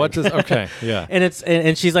she's that? saying. What does okay? Yeah. And it's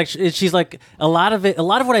and she's like a lot of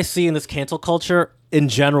what I see in this cancel culture in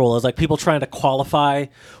general is like people trying to qualify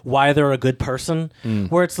why they're a good person,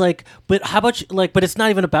 where it's like, but how about but it's not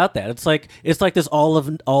even about that. It's like this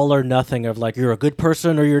all or nothing of like, you're a good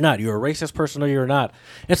person or you're not, you're a racist person or you're not.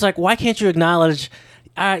 It's like, why can't you acknowledge,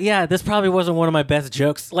 yeah, this probably wasn't one of my best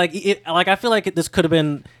jokes. Like I feel like this could have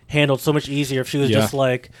been handled so much easier if she was just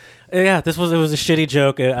like, yeah, it was a shitty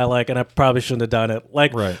joke. And I probably shouldn't have done it.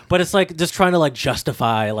 Like, Right. But it's like just trying to like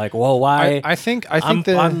justify, like, well, why? I think I'm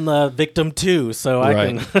the victim too, so I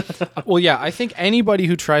can. Well, yeah, I think anybody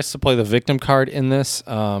who tries to play the victim card in this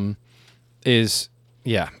it's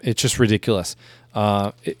just ridiculous.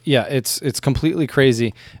 It's completely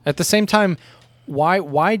crazy. At the same time,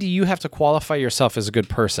 why do you have to qualify yourself as a good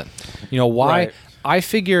person? You know, why? Right. I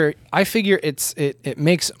figure it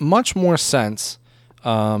makes much more sense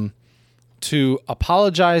to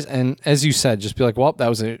apologize and, as you said, just be like, well, that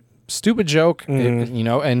was a stupid joke, you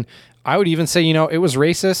know, and I would even say, you know, it was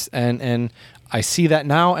racist and I see that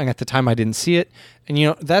now, and at the time I didn't see it. And, you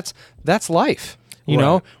know, that's life. You Right.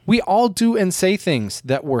 know, we all do and say things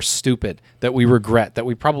that were stupid, that we regret, that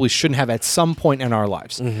we probably shouldn't have at some point in our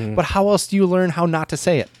lives. But how else do you learn how not to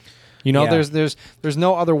say it? You know, Yeah. there's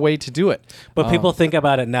no other way to do it. But people think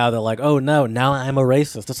about it now. They're like, oh no, now I'm a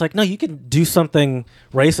racist. It's like, no, you can do something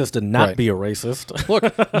racist and not Right. be a racist.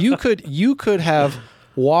 Look, you could have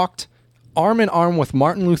walked arm in arm with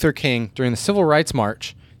Martin Luther King during the Civil Rights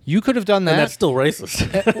March. You could have done that. And that's still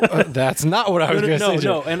racist. That's not what I was going to say.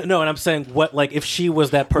 Joe. and I'm saying what, like, if she was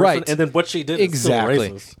that person, Right. and then what she did Exactly. is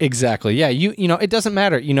still racist. Exactly. Yeah. You know, it doesn't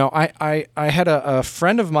matter. You know, I had a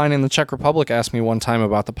friend of mine in the Czech Republic ask me one time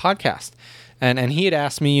about the podcast, And he had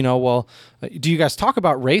asked me, well, do you guys talk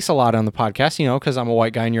about race a lot on the podcast? Because I'm a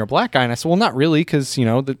white guy and you're a black guy. And I said, well, not really, because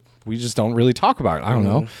we just don't really talk about it. I don't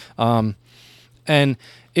know. And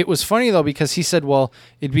it was funny though, because he said, well,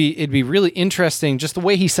 it'd be really interesting, just the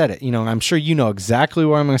way he said it. I'm sure you know exactly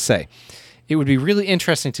what I'm going to say. It would be really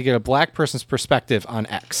interesting to get a black person's perspective on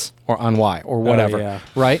X or on Y or whatever,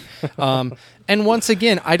 right? And once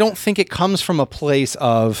again, I don't think it comes from a place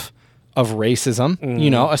of racism,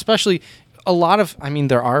 especially a lot of,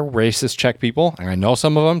 there are racist Czech people, and I know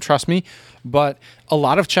some of them, trust me, but a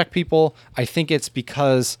lot of Czech people, I think it's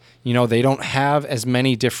because, they don't have as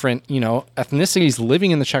many different, ethnicities living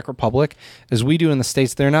in the Czech Republic as we do in the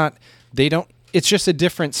States. It's just a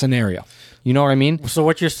different scenario. You know what I mean? So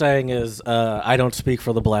what you're saying is I don't speak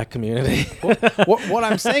for the black community. What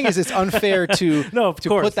I'm saying is it's unfair to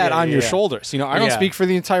put that on your shoulders. I don't speak for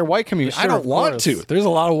the entire white community. Sure, I don't want to. There's a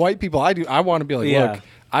lot of white people I want to be like, look,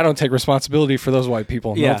 I don't take responsibility for those white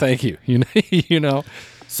people. No, thank you.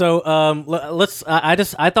 So let's.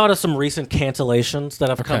 I thought of some recent cancellations that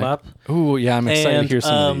have come up. Ooh, yeah, I'm excited to hear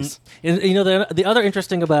some of these. The other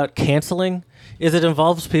interesting about canceling is it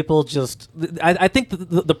involves people just. I think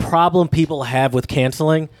the problem people have with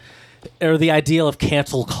canceling, or the ideal of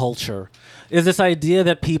cancel culture, is this idea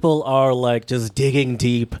that people are like just digging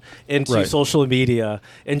deep into social media,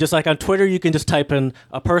 and just like on Twitter, you can just type in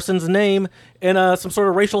a person's name and some sort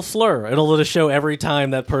of racial slur. It'll just show every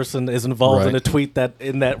time that person is involved in a tweet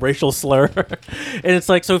in that racial slur. And it's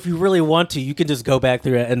like, so if you really want to, you can just go back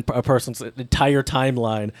through a person's entire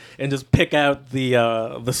timeline and just pick out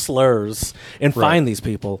the slurs and find these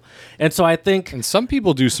people. And so I think, and some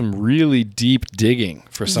people do some really deep digging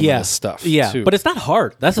for some of this stuff. Yeah, too. but it's not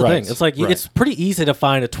hard. That's the thing. It's like it's pretty easy to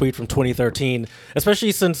find a tweet from 2013,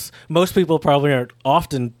 especially since most people probably aren't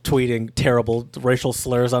often tweeting terrible racial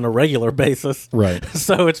slurs on a regular basis. Right.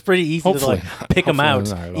 So it's pretty easy to like pick them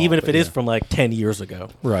out, even if it is from like 10 years ago.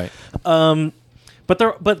 Right. Another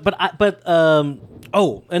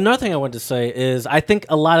thing I wanted to say is I think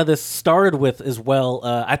a lot of this started with as well.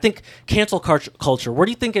 I think cancel culture. Where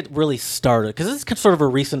do you think it really started? Because this is sort of a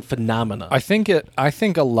recent phenomenon. I think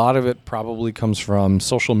a lot of it probably comes from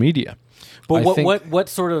social media. But what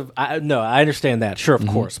sort of? I understand that, sure, of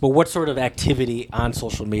course. But what sort of activity on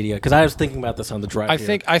social media? Because I was thinking about this on the drive. I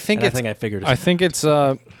think I figured. I think it's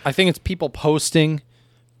people posting.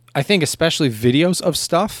 I think especially videos of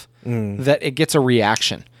stuff that it gets a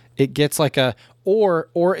reaction. It gets like or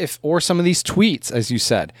some of these tweets, as you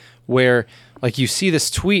said, where like you see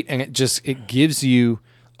this tweet and it gives you,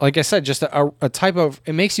 like I said, just a type of,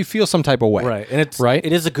 it makes you feel some type of way. Right. And it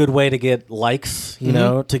is a good way to get likes,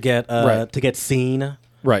 to get seen.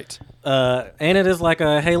 Right. And it is like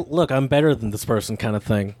hey, look, I'm better than this person kind of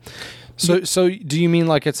thing. So do you mean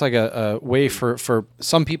like it's like a way for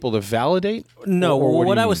some people to validate? No,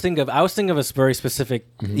 what I was thinking of a very specific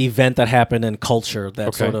event that happened in culture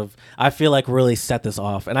that sort of, I feel like really set this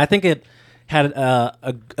off. And I think it had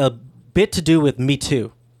a bit to do with Me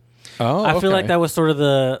Too. Oh, I feel like that was sort of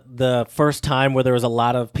the first time where there was a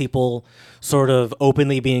lot of people sort of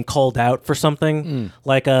openly being called out for something.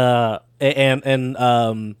 Like I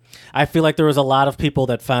feel like there was a lot of people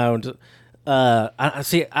that found and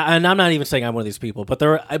I'm not even saying I'm one of these people, but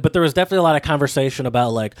there was definitely a lot of conversation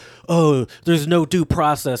about like, oh, there's no due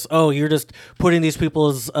process. Oh, you're just putting these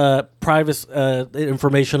people's private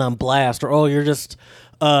information on blast, or oh, you're just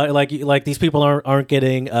like these people aren't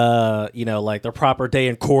getting like their proper day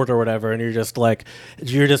in court or whatever, and you're just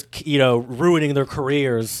ruining their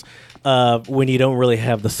careers when you don't really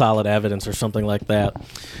have the solid evidence or something like that.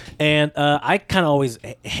 And I kind of always,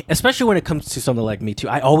 especially when it comes to something like Me Too,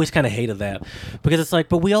 I always kind of hated that, because it's like,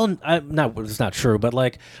 but we all, it's not true, but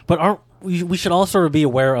we should all sort of be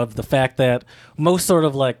aware of the fact that most sort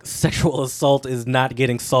of like sexual assault is not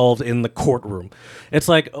getting solved in the courtroom. It's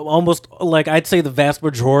like almost like I'd say the vast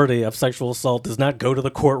majority of sexual assault does not go to the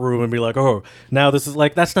courtroom and be like, oh, now this is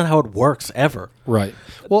like, that's not how it works ever. Right.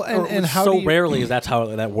 Well, and how so rarely is that's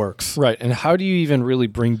how that works. Right. And how do you even really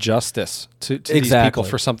bring justice to these people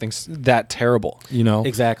for something that terrible?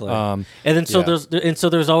 Exactly. And then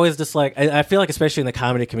there's always this like, I feel like especially in the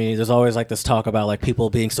comedy community, there's always like this talk about like people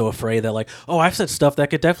being so afraid that like, oh, I've said stuff that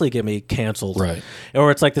could definitely get me canceled. Right.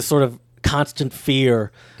 Or it's like this sort of constant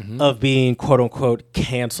fear of being quote unquote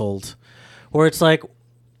canceled, where it's like,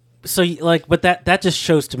 but that just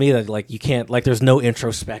shows to me that like you can't, like there's no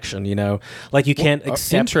introspection, like you can't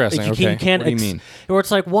accept. Interesting. You can't what do you mean? Or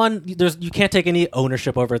it's like you can't take any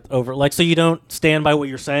ownership over like, so you don't stand by what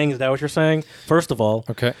you're saying. Is that what you're saying? First of all,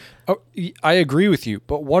 okay. I agree with you,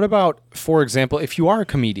 but what about, for example, if you are a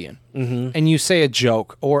comedian and you say a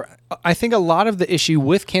joke, or I think a lot of the issue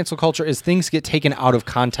with cancel culture is things get taken out of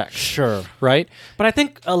context. Sure. Right? But I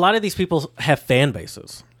think a lot of these people have fan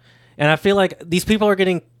bases. And I feel like these people are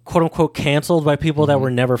getting quote unquote canceled by people that were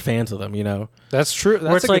never fans of them, That's true.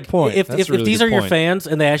 Where That's it's a like, good point. If That's a really these good are your point. fans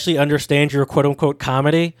and they actually understand your quote unquote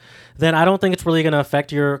comedy, then I don't think it's really going to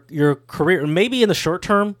affect your career. Maybe in the short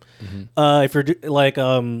term, if you're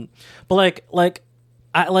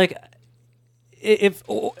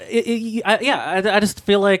I just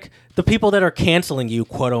feel like the people that are canceling you,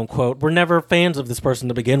 quote unquote, were never fans of this person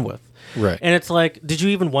to begin with. Right. And it's like, did you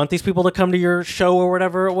even want these people to come to your show or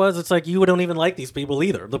whatever it was? It's like, you don't even like these people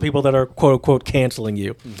either, the people that are quote unquote canceling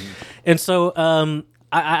you. And so,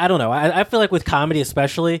 I don't know. I feel like with comedy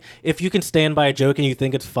especially, if you can stand by a joke and you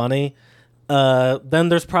think it's funny, then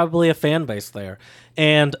there's probably a fan base there.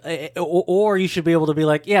 And or you should be able to be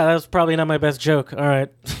like, yeah, that was probably not my best joke. All right.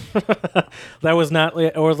 That was not,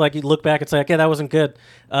 or like you look back and say, okay, that wasn't good.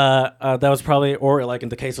 That was probably, or like in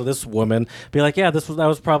the case of this woman, be like, yeah, that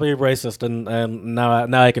was probably racist, and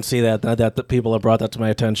now I can see that the people have brought that to my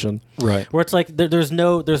attention. Right. Where it's like there's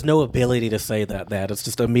no ability to say that it's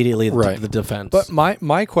just immediately the defense. But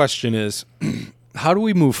my question is, how do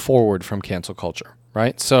we move forward from cancel culture?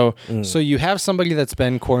 Right. So you have somebody that's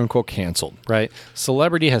been quote unquote canceled, right?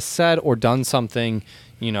 Celebrity has said or done something,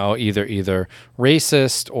 either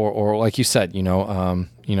racist or like you said,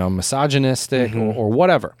 misogynistic or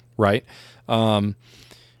whatever, right? How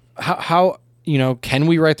can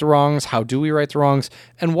we right the wrongs? How do we right the wrongs?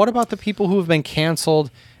 And what about the people who have been canceled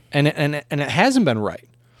and it hasn't been right?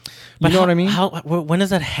 You know what I mean? When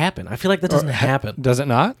does that happen? I feel like that doesn't happen. Does it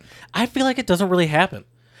not? I feel like it doesn't really happen.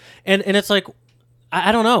 And it's like,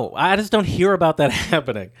 I don't know. I just don't hear about that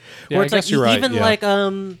happening. Yeah, Where it's I guess like, you're right.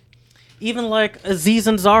 even like Aziz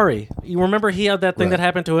Ansari. You remember he had that thing that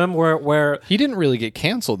happened to him where He didn't really get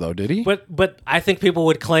canceled though, did he? But I think people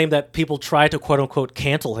would claim that people try to quote unquote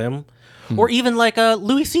cancel him, or even like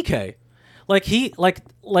Louis C.K. Like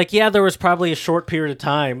there was probably a short period of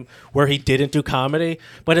time where he didn't do comedy,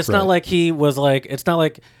 but it's not like he was like,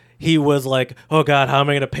 oh God, how am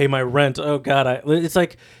I going to pay my rent? Oh God, it's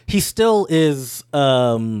like he still is.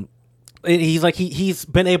 He's like he's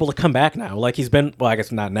been able to come back now. Like he's been, well, I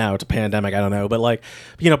guess not now. It's a pandemic. I don't know, but like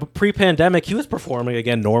pre-pandemic, he was performing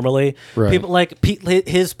again normally. Right. People like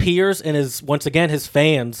his peers and his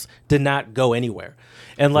fans did not go anywhere.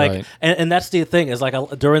 And like, and that's the thing is like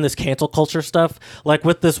during this cancel culture stuff, like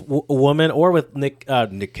with this woman or with Nick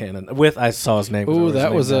Cannon. I saw his name. Ooh,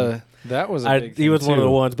 that was a big he was thing one of the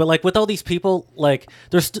too. ones. But like with all these people, like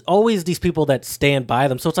there's always these people that stand by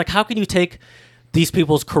them. So it's like, how can you take these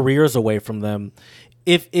people's careers away from them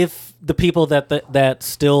if the people that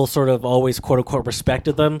still sort of always quote unquote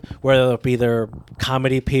respected them, whether it be their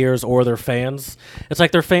comedy peers or their fans, it's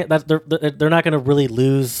like they're not going to really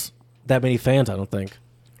lose that many fans, I don't think.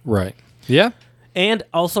 Right. Yeah. And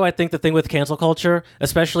also, I think the thing with cancel culture,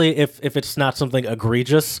 especially if it's not something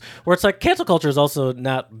egregious, where it's like cancel culture is also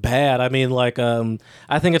not bad. I mean, like,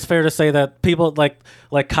 I think it's fair to say that people like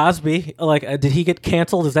Cosby, like, did he get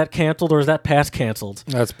canceled? Is that canceled or is that past canceled?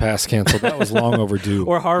 That's past canceled. That was long overdue.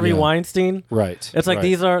 Or Harvey Weinstein, Right? It's like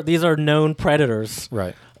right. these are known predators,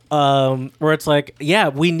 Right. Where it's like, yeah,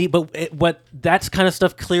 we need, but that's kind of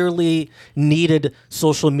stuff clearly needed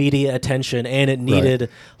social media attention, and it needed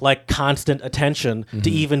like constant attention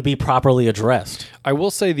to even be properly addressed. I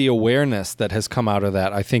will say the awareness that has come out of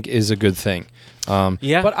that, I think, is a good thing.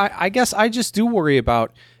 Yeah. But I guess I just do worry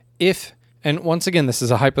about if, and once again, this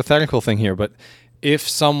is a hypothetical thing here, but if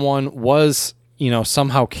someone was,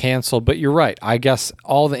 somehow canceled, but you're right. I guess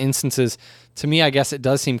all the instances, to me, I guess it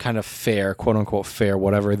does seem kind of fair, quote unquote fair,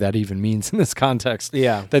 whatever that even means in this context.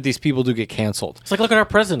 Yeah. That these people do get canceled. It's like, look at our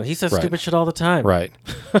president. He says stupid shit all the time. Right.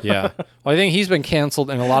 Yeah. Well, I think he's been canceled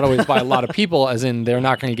in a lot of ways by a lot of people, as in they're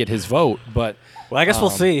not going to get his vote. But well, I guess we'll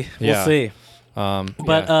see. We'll see.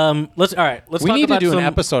 Let's we need to do some an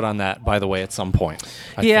episode on that, by the way, at some point.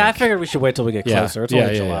 I figured we should wait till we get closer. It's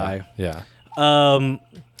only July. Yeah.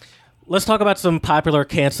 Let's talk about some popular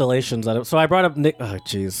cancellations. So I brought up Nick. Oh,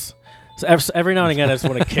 jeez. So every now and again, I just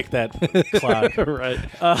want to kick that clock. Right.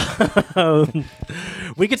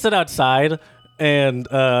 We could sit outside and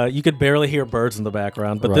you could barely hear birds in the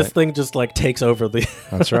background, but this Right. thing just like takes over the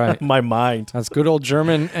That's right. my mind. That's good old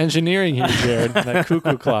German engineering here, Jared. That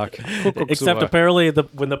cuckoo clock. Except apparently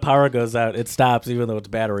when the power goes out, it stops even though it's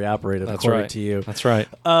battery operated, That's according right. to you. That's right.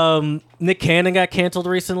 Nick Cannon got canceled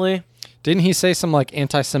recently. Didn't he say some like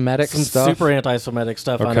anti-Semitic Some stuff? super anti-Semitic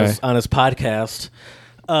stuff on Okay. his podcast.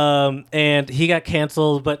 And he got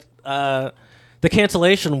canceled, but the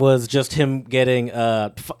cancellation was just him getting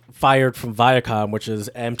fired from Viacom, which is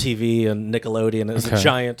MTV and Nickelodeon. It's a Okay.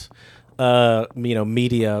 giant,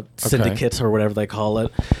 media syndicates or whatever they call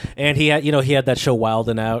it. And he had that show Wild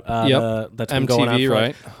and Out. That's been going on MTV, for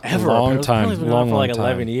right? ever. Long It's time. probably been going on for like Long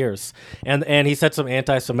 11 time. years. And he said some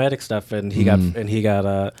anti-Semitic stuff, and he got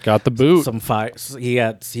Got the boot. some he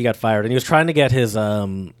got fired, and he was trying to get his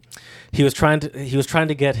he was trying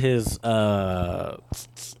to get his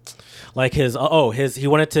he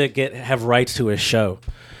wanted to have rights to his show.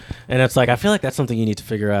 And it's like, I feel like that's something you need to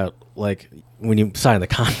figure out, like, when you sign the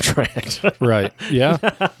contract. Right. Yeah.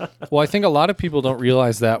 Well, I think a lot of people don't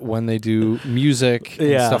realize that when they do music and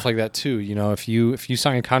Yeah. stuff like that too. You know, if you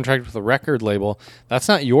sign a contract with a record label, that's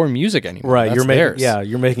not your music anymore. Right, That's you're making theirs.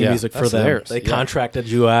 you're making Yeah, music for that's them. theirs. They Yeah. contracted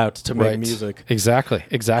you out to make Right. music. Exactly.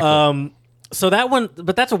 So that one,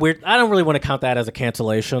 but that's a weird. I don't really want to count that as a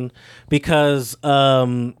cancellation because,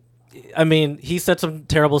 I mean, he said some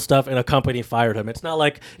terrible stuff and a company fired him. It's not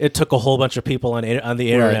like it took a whole bunch of people on the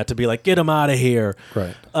internet Right. to be like, get him out of here.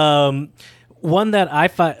 Right. One that I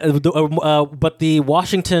find, but the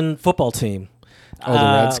Washington football team. Oh,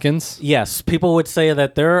 the Redskins? Yes, people would say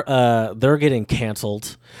that they're getting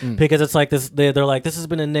canceled because it's like this. They're like, this has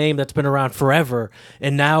been a name that's been around forever,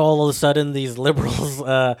 and now all of a sudden these liberals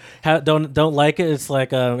don't like it. It's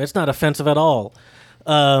like it's not offensive at all.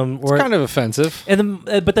 It's kind of offensive. And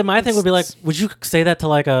then, but then my thing would be like, would you say that to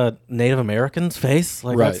like a Native American's face?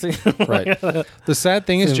 Like, Right. that's Right. The sad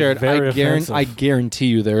thing is, Seems Jared, very I offensive. guarantee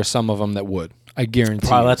you there are some of them that would. I guarantee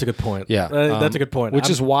Probably, you. that's a good point. Yeah. That's a good point. Which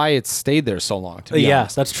is why it stayed there so long, to be yeah,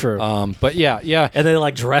 honest. that's true. But yeah. And they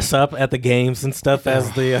like dress up at the games and stuff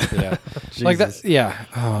as the Yeah. Like that. Yeah.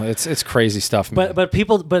 Oh, it's crazy stuff, man. but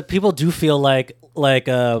people do feel like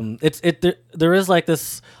there is like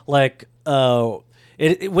this like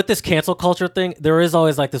with this cancel culture thing, there is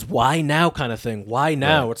always like this why now kind of thing. Why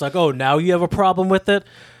now? Right. It's like, oh, now you have a problem with it.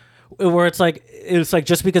 Where it's like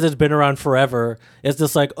just because it's been around forever, it's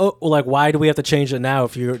just like, oh, well, like why do we have to change it now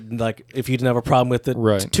if you didn't have a problem with it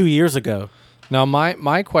Right. 2 years ago? Now,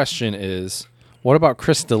 my question is, what about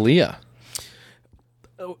Chris D'Elia?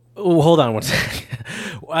 Oh, hold on one second.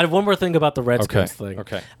 I have one more thing about the Redskins thing.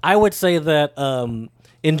 Okay. I would say that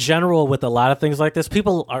in general, with a lot of things like this,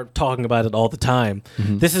 people are talking about it all the time.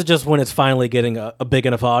 Mm-hmm. This is just when it's finally getting a big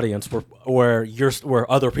enough audience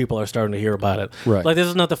where other people are starting to hear about it. Right. Like this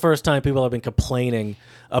is not the first time people have been complaining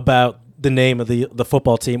about the name of the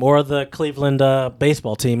football team or the Cleveland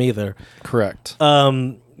baseball team either. Correct.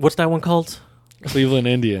 What's that one called? Cleveland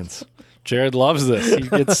Indians. Jared loves this. He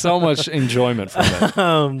gets so much enjoyment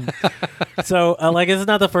from it. So, like, this is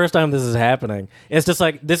not the first time this is happening. It's just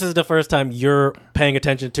like this is the first time you're paying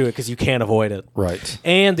attention to it because you can't avoid it. Right.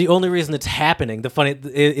 And the only reason it's happening,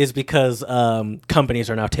 is because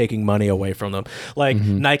companies are now taking money away from them. Like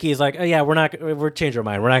Nike is like, oh, yeah, we're changing our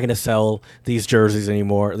mind. We're not going to sell these jerseys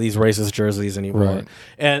anymore, these racist jerseys anymore. Right.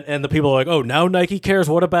 And the people are like, oh, now Nike cares.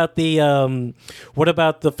 What about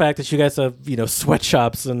the fact that you guys have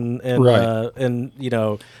sweatshops and Right. and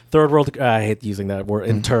third world? I hate using that word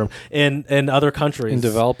in term in other countries. In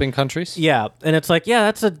developing countries? Yeah, and it's like, yeah,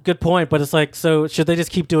 that's a good point, but it's like, so should they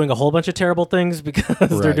just keep doing a whole bunch of terrible things because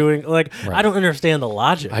they're Right. doing like Right. I don't understand the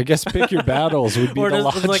logic. I guess pick your battles would be Or the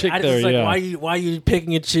just- it's logic like, there, it's like, yeah. why are you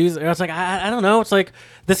picking and choosing? And it's like I don't know. It's like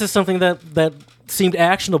this is something that seemed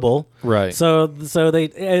actionable, Right. So it's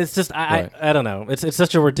just Right. I don't know. It's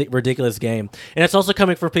such a ridiculous game, and it's also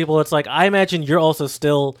coming from people. It's like I imagine you're also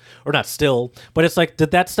still, or not still, but it's like,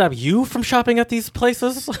 did that stop you from shopping at these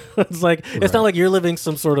places? It's like it's not like you're living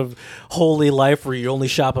some sort of holy life where you only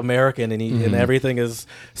shop American and everything is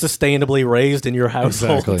sustainably raised in your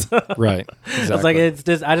household. Exactly. Right. Exactly. It's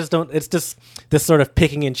like it's just this sort of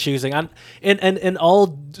picking and choosing in all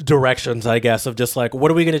directions, I guess, of just like, what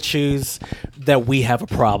are we going to choose that we have a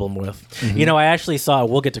problem with? I actually saw,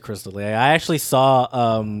 we'll get to Crystal Lee. I actually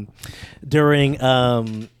saw during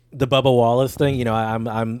the Bubba Wallace thing.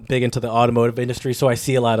 I'm big into the automotive industry, so I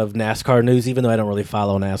see a lot of NASCAR news, even though I don't really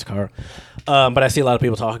follow NASCAR. But I see a lot of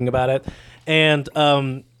people talking about it. And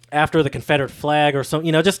after the Confederate flag or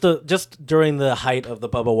something, just during the height of the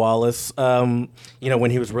Bubba Wallace, when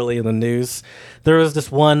he was really in the news, there was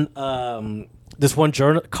this one this one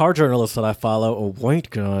car journalist that I follow, a white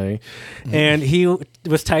guy, and he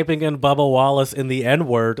was typing in Bubba Wallace in the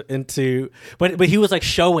N-word into, but he was like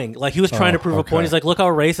showing, like he was trying to prove a point. He's like, look how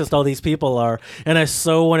racist all these people are, and I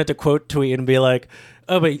so wanted to quote tweet and be like,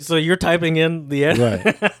 oh, but so you're typing in the N,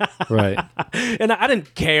 right? And I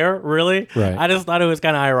didn't care really. Right. I just thought it was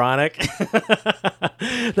kind of ironic.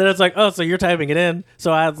 Then it's like, oh, so you're typing it in.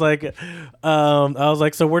 So I was like,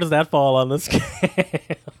 so where does that fall on the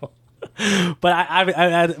scale? But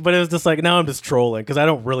but it was just like, now I'm just trolling because I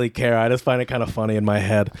don't really care. I just find it kind of funny in my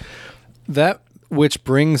head. That, which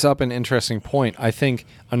brings up an interesting point. I think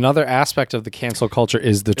another aspect of the cancel culture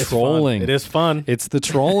is the trolling. Fun. It is fun. It's the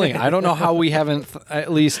trolling. I don't know how we haven't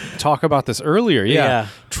at least talk about this earlier. Yeah.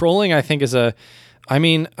 Trolling, I think, is I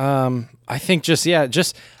think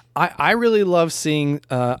I really love seeing,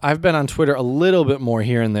 I've been on Twitter a little bit more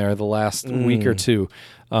here and there the last week or two.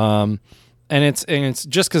 And it's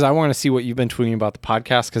just because I want to see what you've been tweeting about the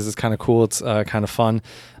podcast, because it's kind of cool. It's kind of fun.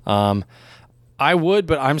 I would,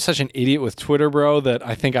 but I'm such an idiot with Twitter, bro, that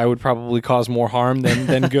I think I would probably cause more harm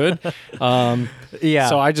than good. Yeah.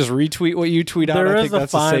 So I just retweet what you tweet out. There I is think a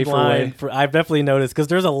that's fine a safer line. way. I've definitely noticed, because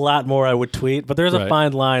there's a lot more I would tweet, but there's a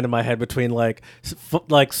fine line in my head between like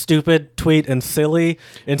stupid tweet and silly,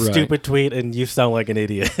 and stupid tweet and you sound like an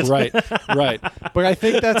idiot. Right. But I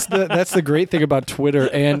think that's the great thing about Twitter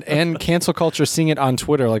and cancel culture. Seeing it on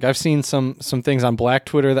Twitter, like I've seen some things on Black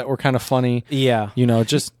Twitter that were kind of funny. Yeah.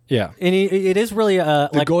 Yeah. And it is really the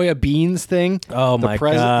like Goya Beans thing. Oh my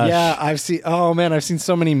gosh. Yeah, I've seen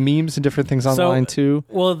so many memes and different things online too.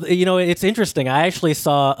 Well, it's interesting. I actually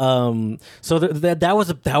saw that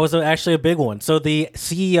was actually a big one. So the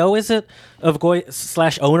CEO, is it, of Goya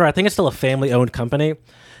 / owner? I think it's still a family owned company.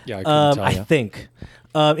 Yeah, I couldn't tell I you. think.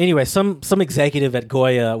 Anyway, some executive at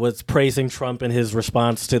Goya was praising Trump in his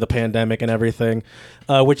response to the pandemic and everything,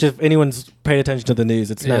 which, if anyone's paid attention to the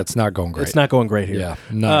news, it's not going great. It's not going great here. Yeah,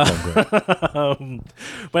 not going great.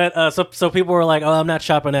 But so people were like, "Oh, I'm not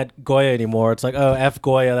shopping at Goya anymore." It's like, "Oh, F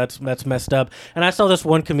Goya, that's messed up." And I saw this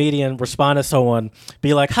one comedian respond to someone,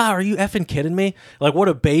 be like, "Ha, are you effing kidding me? Like, what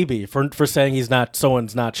a baby for saying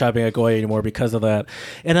someone's not shopping at Goya anymore because of that."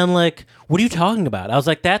 And I'm like, "What are you talking about?" I was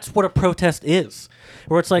like, "That's what a protest is."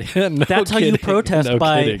 Where it's like, that's how you protest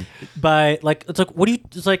by like, it's like, what do you,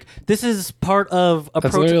 it's like, this is part of a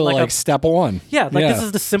protest, like step one. Yeah, this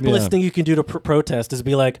is the simplest thing you can do to protest, is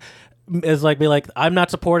be like, I'm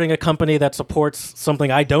not supporting a company that supports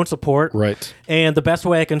something I don't support. Right. And the best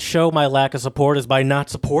way I can show my lack of support is by not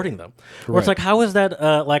supporting them. Where it's like, how is that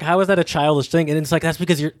a childish thing? And it's like, that's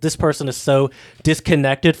because this person is so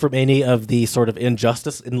disconnected from any of the sort of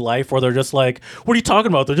injustice in life, where they're just like, what are you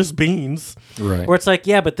talking about? They're just beans. Right. Where it's like,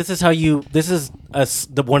 yeah, but this is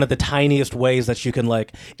one of the tiniest ways that you can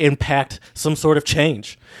like impact some sort of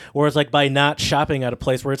change. Whereas like by not shopping at a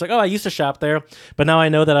place where it's like, oh, I used to shop there, but now I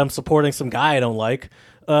know that I'm supporting some guy I don't like.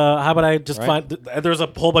 How about I just find there's a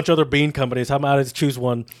whole bunch of other bean companies. How about I just choose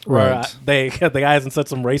one where the guy hasn't said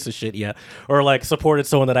some racist shit yet, or like supported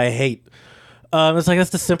someone that I hate. It's like, that's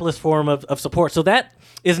the simplest form of support. So that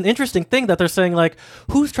is an interesting thing that they're saying, like,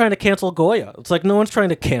 who's trying to cancel Goya? It's like, no one's trying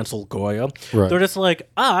to cancel Goya. Right. They're just like,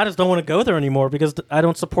 I just don't want to go there anymore because I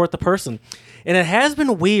don't support the person. And it has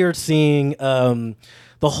been weird seeing the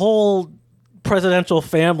whole presidential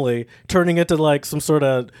family turning into like some sort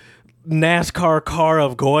of NASCAR car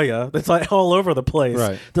of Goya. That's like all over the place.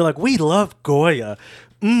 Right. They're like, we love Goya.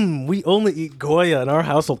 We only eat Goya in our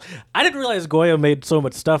household. I didn't realize Goya made so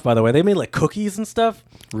much stuff, by the way. They made like cookies and stuff.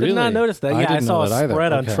 Really? Did not notice that. I saw a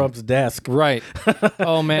spread on Trump's desk. Right.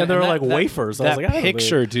 Oh, man. And they were like wafers. I was That like,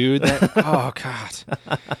 picture, dude. Oh, God.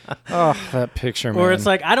 Oh, that picture, man. Where it's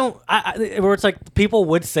like, where it's like people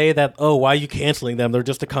would say that, oh, why are you canceling them? They're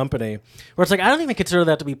just a company. Where it's like, I don't even consider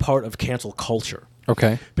that to be part of cancel culture.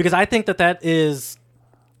 Okay. Because I think that's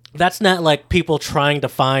not like people trying to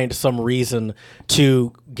find some reason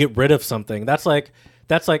to get rid of something. That's like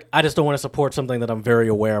I just don't want to support something that I'm very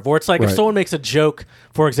aware of. Or it's like if someone makes a joke,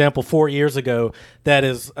 for example, 4 years ago that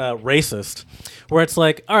is racist, where it's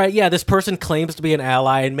like, all right, yeah, this person claims to be an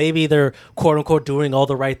ally, and maybe they're quote unquote doing all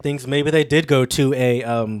the right things. Maybe they did go to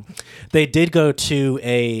a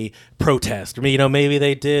protest. I mean, maybe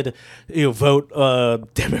they did vote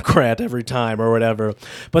Democrat every time or whatever.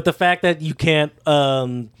 But the fact that you can't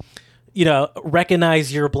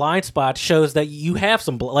recognize your blind spot shows that you have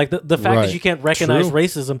some the fact that you can't recognize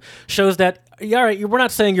racism shows that, all right, we're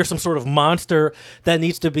not saying you're some sort of monster that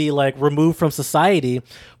needs to be like removed from society,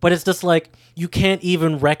 but it's just like you can't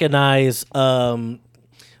even recognize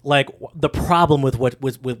the problem with what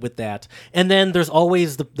with that. And then there's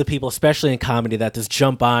always the people, especially in comedy, that just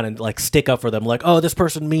jump on and like stick up for them, like, oh, this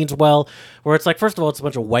person means well. Where it's like, first of all, it's a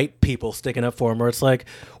bunch of white people sticking up for them. Where it's like,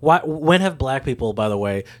 when have black people, by the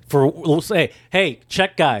way, we'll say, hey,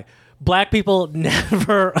 check guy, black people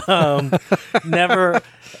never never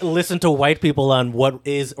listen to white people on what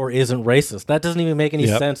is or isn't racist. That doesn't even make any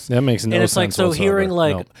sense. That makes no sense. And it's like, so whatsoever. hearing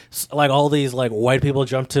like all these like white people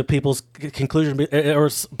jump to people's conclusion or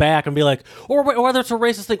back and be like, or whether it's a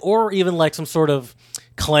racist thing or even like some sort of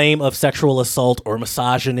claim of sexual assault or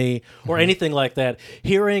misogyny or anything like that.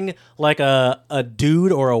 Hearing like a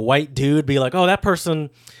dude or a white dude be like, oh, that person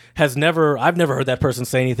I've never heard that person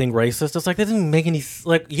say anything racist. It's like, that doesn't make any,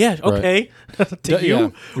 like, yeah, okay, to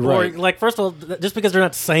you. Right. Or, like, first of all, just because they're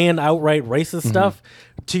not saying outright racist stuff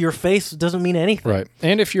to your face doesn't mean anything. Right.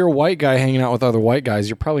 And if you're a white guy hanging out with other white guys,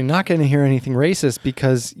 you're probably not going to hear anything racist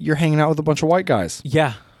because you're hanging out with a bunch of white guys.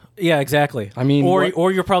 Yeah. Yeah, exactly. I mean,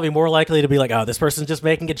 or you're probably more likely to be like, oh, this person's just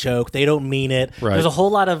making a joke. They don't mean it. Right. There's a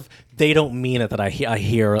whole lot of they don't mean it that I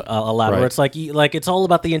hear a lot. Right. Where it's like it's all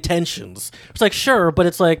about the intentions. It's like, sure, but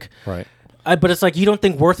it's like, right. But it's like, you don't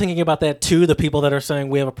think we're thinking about that too? The people that are saying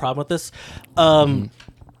we have a problem with this.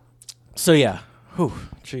 So yeah, whew,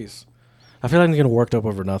 jeez, I feel like I'm getting worked up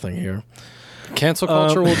over nothing here. Cancel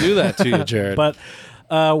culture will do that to you, Jared. But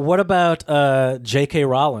what about J.K.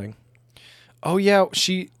 Rowling? Oh yeah,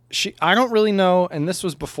 she. I don't really know, and this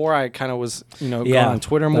was before I kind of was, going on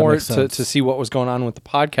Twitter that more makes sense. to see what was going on with the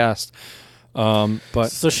podcast. But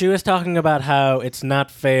so she was talking about how it's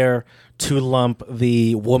not fair to lump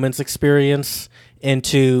the woman's experience in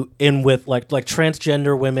with like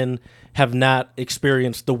transgender women have not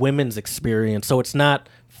experienced the women's experience, so it's not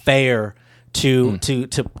fair to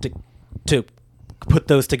put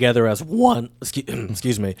those together as one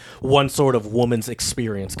excuse me, one sort of woman's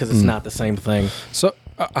experience, because it's not the same thing. So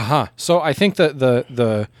So I think that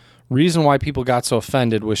the reason why people got so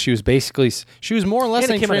offended was she was more or less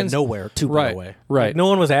And it saying came out of nowhere too, by the way. Right. Like, no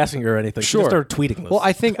one was asking her anything. She Sure. just started tweeting this. Well,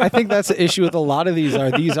 I think that's the issue with a lot of these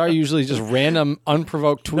are usually just random,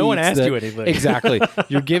 unprovoked tweets. No one asked you anything. Exactly.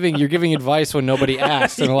 You're giving advice when nobody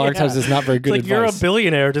asked, and a lot of times it's not very good it's like, advice. you're a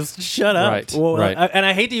billionaire. Just shut up. Right, Well, right. And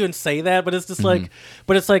I hate to even say that, but it's just like,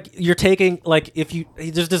 but it's like you're taking like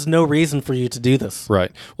there's just no reason for you to do this.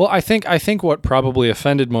 Right. Well, I think what probably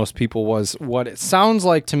offended most people was what it sounds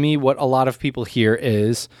like to me. What a lot of people hear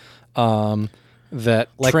is that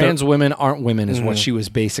Like trans women aren't women, is what she was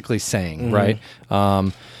basically saying, right?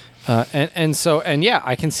 And yeah,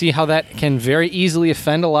 I can see how that can very easily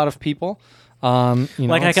offend a lot of people. Like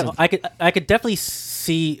I could definitely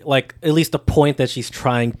see like at least the point that she's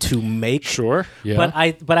trying to make. Sure. Yeah.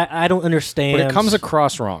 But I don't understand. But it comes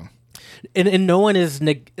across wrong. And no one is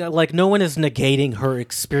negating her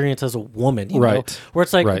experience as a woman, you know? Right. Where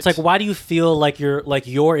it's like Right. why do you feel like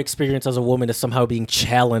your experience as a woman is somehow being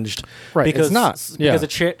challenged? Right, Because it's not. Yeah. because a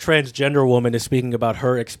transgender woman is speaking about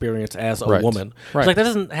her experience as a Right. woman. Right. It's like that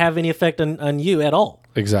doesn't have any effect on you at all.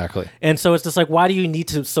 Exactly. And so it's just like, why do you need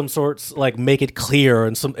to some sorts like make it clear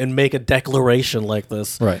and make a declaration like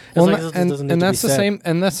this? Right. It's Well, like, this doesn't need and to that's be the said. same.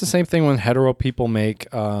 And that's the same thing when hetero people make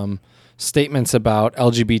statements about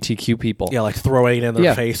LGBTQ people. Yeah, like throwing it in their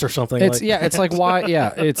Yeah. face or something. It's like. it's like why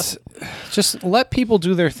it's just let people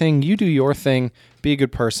do their thing. You do your thing. Be a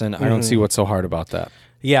good person. I don't see what's so hard about that.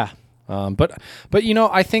 Yeah. But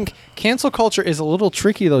I think cancel culture is a little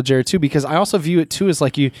tricky though, Jared, too, because I also view it too as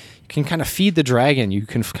like you can kind of feed the dragon. You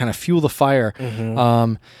can kind of fuel the fire.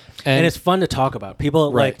 And it's fun to talk about.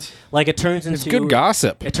 People Right. like it turns into good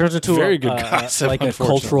gossip. It turns into Very a, good gossip, like a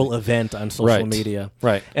unfortunately. cultural event on social Right. media.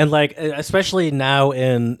 Right. And like especially now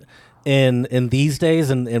in these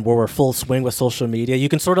days and where we're full swing with social media, you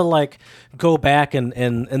can sort of like go back and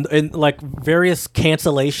like various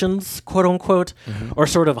cancellations, quote unquote, or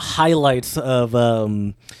sort of highlights of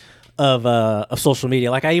social media.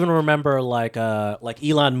 Like I even remember like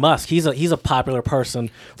Elon Musk. He's a popular person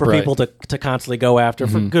for Right. people to constantly go after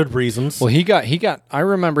for good reasons. Well, he got. I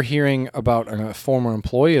remember hearing about a former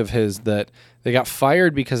employee of his that they got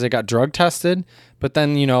fired because they got drug tested. But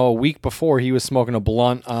then, a week before, he was smoking a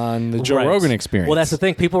blunt on the Joe Right. Rogan Experience. Well, that's the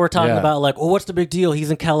thing. People were talking Yeah. about like, well, what's the big deal?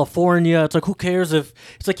 He's in California. It's like, who cares if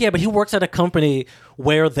it's like, yeah, but he works at a company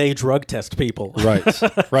where they drug test people. Right.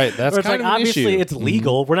 Right. That's Where it's kind like of an obviously issue. it's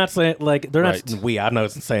legal. We're not saying like they're Right. not. I'm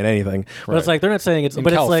not saying anything. But it's Right. like they're not saying it's. In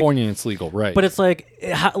but California, it's legal, right? But it's like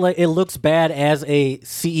it looks bad as a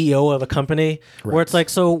CEO of a company where it's like,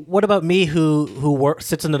 so what about me who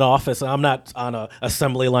sits in an office and I'm not on a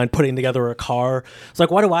assembly line putting together a car. It's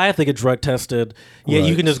like, why do I have to get drug tested? Yeah, you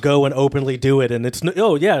Right. can just go and openly do it, and it's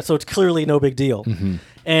so it's clearly no big deal.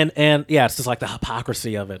 And yeah, it's just like the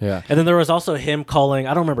hypocrisy of it. Yeah. And then there was also him calling,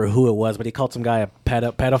 I don't remember who it was, but he called some guy a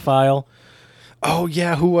pedophile. Oh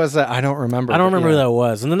yeah, who was that? I don't remember. I don't but remember yeah. who that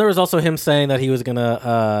was. And then there was also him saying that he was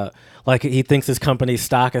gonna like he thinks his company's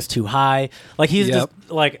stock is too high. Like he's Yep.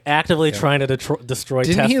 just like actively trying to destroy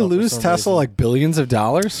Didn't Tesla. he for lose some Tesla reason. like billions of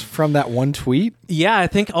dollars from that one tweet? Yeah, I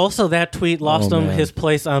think also that tweet lost Oh, him man. his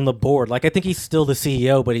place on the board. Like I think he's still the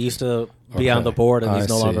CEO, but he used to be on the board, and he's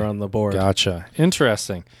no I see. longer on the board. Gotcha.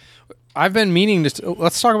 Interesting. I've been meaning to.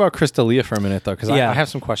 Let's talk about Chris D'Elia for a minute, though, because Yeah. I have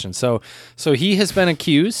some questions. So he has been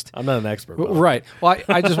accused. I'm not an expert. but- Right. Well,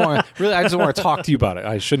 I just want to I just want to talk to you about it.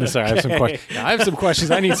 I shouldn't say I have some questions. I have some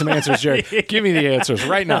questions. I need some answers, Jared. Give me the answers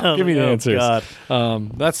right now. Give me the Oh, answers.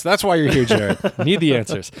 God. That's why you're here, Jared. Need the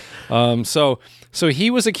answers. So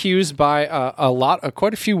he was accused by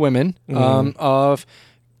quite a few women of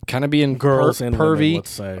kind of being Girls and women, pervy, let's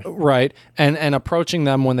say. right, and approaching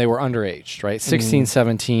them when they were underage, right? 16,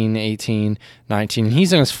 17, 18, 19.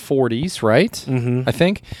 He's in his 40s, right? I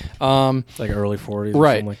think. It's like early 40s, or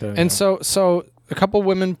Right. something like that. And yeah. so a couple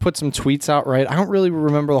women put some tweets out, right? I don't really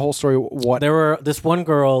remember the whole story. What? There were this one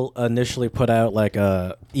girl initially put out like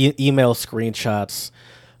email screenshots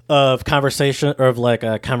of conversations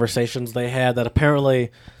they had that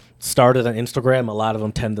apparently started on Instagram. A lot of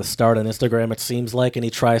them tend to start on Instagram, it seems like, and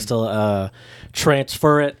he tries to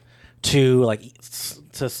transfer it to like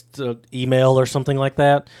to email or something like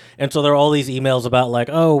that. And so there are all these emails about like,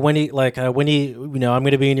 oh, when I'm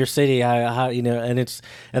going to be in your city, how and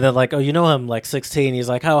then like, oh, I'm like 16. He's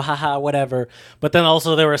like, oh, haha, whatever. But then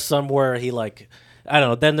also there were some where he like, I don't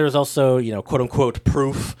know. Then there's also quote unquote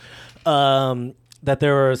proof that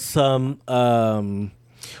there were some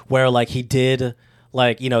where like he did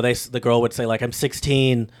like the girl would say like I'm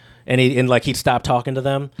 16. And he'd stop talking to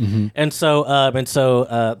them, and so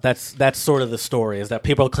that's sort of the story, is that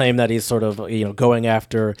people claim that he's sort of going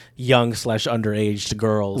after young / underage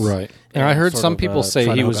girls, Right. And I heard sort some of, people say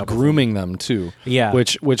trying he to was hook up with grooming them too. Yeah.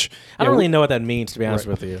 Which I don't really know what that means, to be honest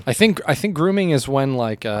Right. with you. I think grooming is when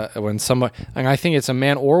when somebody, and I think it's a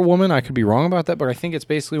man or woman. I could be wrong about that, but I think it's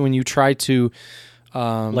basically when you try to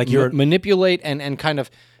Like you're- manipulate and kind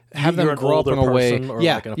of have You're them an grow up in older a way, person, or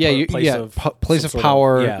yeah, like in a place place of of some sort of-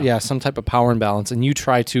 power, yeah. some type of power imbalance, and you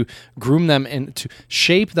try to groom them and to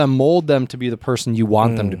shape them, mold them to be the person you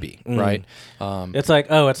want them to be, right? It's like,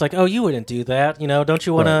 oh, you wouldn't do that, don't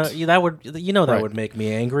you want Right. to? That would, that Right. would make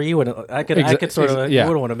me angry. You wouldn't. I could sort of. yeah. You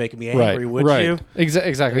wouldn't want to make me angry, would right. you?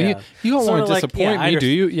 Exactly. Yeah. You don't Sorta want to like- disappoint yeah, I me, do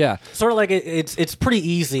you? Yeah. Sort of like it's pretty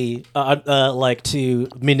easy, like to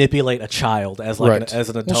manipulate a child as like as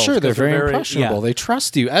an adult. Well, sure, they're 'cause very impressionable. Yeah. They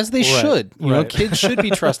trust you, as they should. right. Kids should be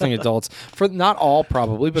trusting adults. For not all,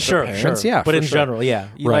 probably, but Sure, their parents, sure. yeah. But for in sure. general, yeah.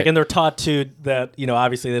 Right. Like, and they're taught to that,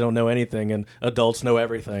 obviously they don't know anything, and adults know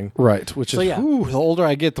everything. Right, which So, is yeah. the older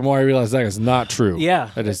I get, the more I realize that is not true. Yeah,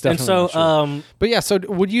 that is and definitely so, not true. But yeah, so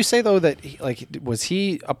would you say though that was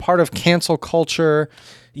he a part of cancel culture?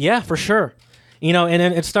 Yeah, for sure. And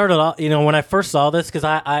then it started off, when I first saw this, because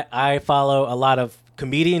I follow a lot of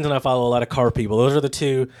comedians and I follow a lot of car people. Those are the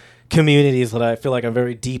two communities that I feel like I'm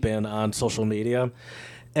very deep in on social media.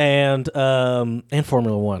 And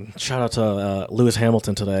Formula One. Shout out to Lewis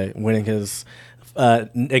Hamilton today, winning his,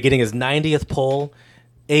 getting his 90th pole,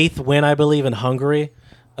 8th win, I believe, in Hungary.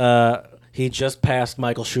 He just passed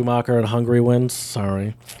Michael Schumacher in Hungary wins.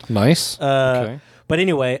 Sorry. Nice. Okay. But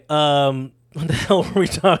anyway, what the hell were we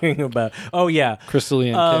talking about? Oh yeah,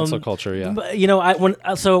 Crystalline cancel culture. Yeah. But,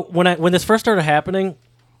 when this first started happening,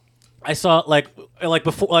 I saw like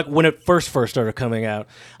before, like when it first started coming out,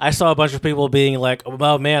 I saw a bunch of people being like,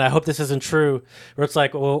 "Oh man, I hope this isn't true." Where it's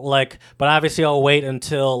like, well, like, but obviously I'll wait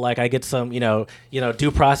until like I get some,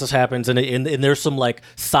 due process happens, and there's some like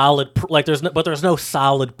solid, there's no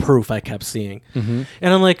solid proof. I kept seeing, and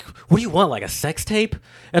I'm like, what do you want, like a sex tape?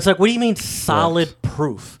 And it's like, what do you mean solid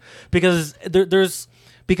proof? Because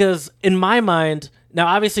because in my mind. Now,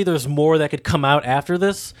 obviously, there's more that could come out after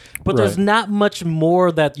this, but there's Right. not much more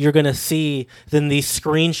that you're going to see than these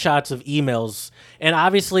screenshots of emails. And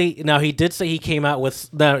obviously, now he did say he came out with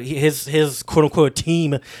his quote unquote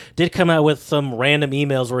team did come out with some random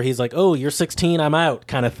emails where he's like, "Oh, you're 16, I'm out,"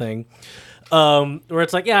 kind of thing. Where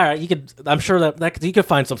it's like, yeah, you could. I'm sure that you could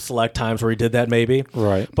find some select times where he did that, maybe.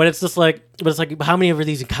 Right. But it's just like, how many of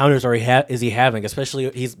these encounters is he having? Especially,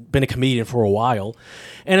 he's been a comedian for a while,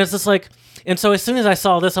 and it's just like. And so as soon as I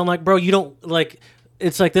saw this, I'm like, bro, you don't like.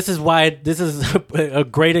 it's like this is a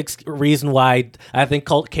great reason why I think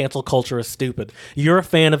cancel culture is stupid. You're a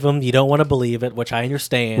fan of them, you don't want to believe it, which I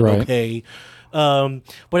understand. Right. Okay.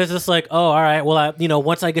 But it's just like, oh, all right. Well,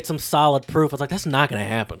 once I get some solid proof, it's like that's not going to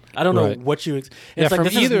happen. I don't know Right. what you. Yeah, It's like from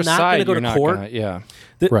this either is not side, going to go to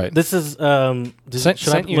court. Right. This is. Should I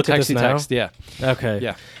Sent you a look at this texty now? text. Yeah. Okay.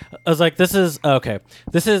 Yeah. I was like, this is okay.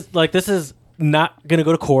 This is not going to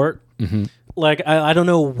go to court. Mm-hmm. Like I don't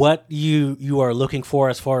know what you are looking for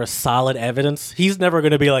as far as solid evidence. He's never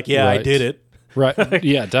going to be like, yeah, I Right. did it. Right.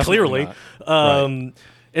 Yeah. Definitely. Clearly. Not.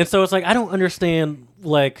 And so it's like I don't understand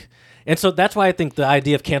like. And so that's why I think the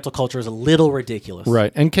idea of cancel culture is a little ridiculous.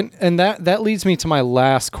 Right, and that leads me to my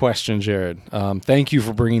last question, Jared. Thank you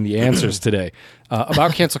for bringing the answers today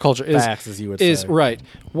about cancel culture. Facts, as you would say. Right.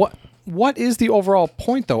 What is the overall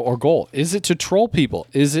point though, or goal? Is it to troll people?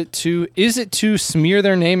 Is it to smear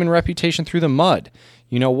their name and reputation through the mud?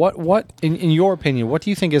 What in your opinion? What do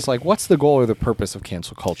you think is like? What's the goal or the purpose of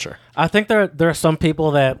cancel culture? I think there are some people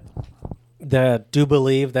that do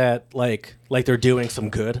believe that like they're doing some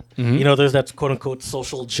good. Mm-hmm. There's that quote unquote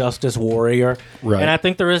social justice warrior. Right. And I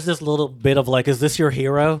think there is this little bit of like, is this your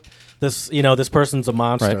hero? This person's a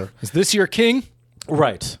monster. Right. Is this your king?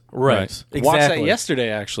 Right. Exactly. Watched that yesterday,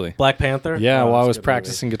 actually. Black Panther? Yeah, Oh, while I that's was a good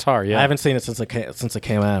practicing movie. guitar. Yeah. I haven't seen it since it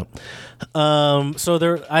came out.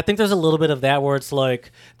 So I think there's a little bit of that where it's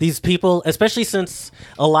like these people, especially since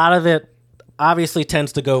a lot of it obviously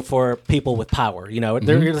tends to go for people with power.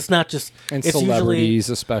 It's not just and it's celebrities,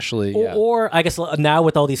 usually, especially. Yeah. or I guess now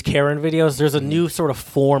with all these Karen videos, there's a new sort of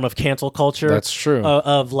form of cancel culture. That's true.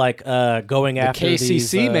 Of like going after KCC,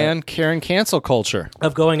 these, man, Karen cancel culture.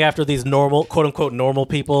 of going after these normal, quote unquote, normal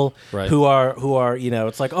people Right. who are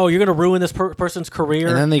it's like, oh, you're going to ruin this person's career.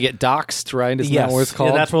 And then they get doxxed, right? Isn't that what it's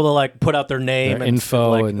called? Yeah, that's where they'll like put out their name Their and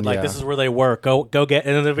info like, and, like yeah. this is where they work. Go get,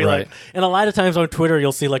 and then they'll be Right. like, and a lot of times on Twitter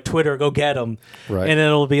you'll see like Twitter, go get them, Right. and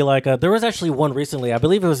it'll be like there was actually one recently, I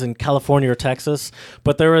believe it was in California or Texas,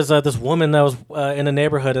 but there was this woman that was in a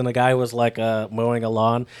neighborhood and the guy was like mowing a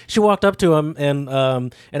lawn. She walked up to him and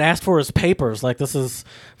asked for his papers. Like this is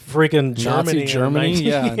freaking Germany, Nazi Germany,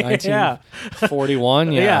 yeah,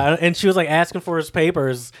 1941, yeah, and she was like asking for his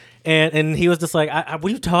papers, and he was just like, "What are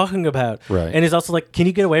you talking about?" Right. And he's also like, "Can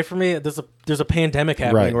you get away from me? There's a pandemic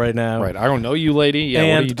happening right now." Right. I don't know you, lady.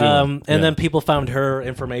 Yeah. What are you doing? And then people found her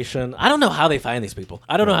information. I don't know how they find these people.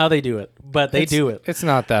 I don't know how they do it, but they do it. It's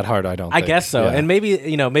not that hard, I don't I think. guess so. Yeah. And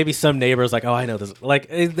maybe some neighbors like, oh, I know this. Like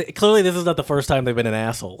clearly, this is not the first time they've been an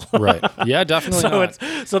asshole. Right. Yeah, definitely not.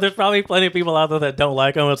 So there's probably plenty of people out there that don't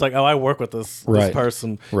like them. It's like, oh, I work with this Right.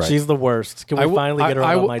 person. Right. She's the worst. Can we finally get her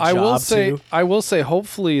out of my I will job say, too? I will say,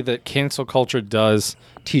 hopefully, that cancel culture does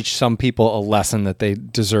teach some people a lesson that they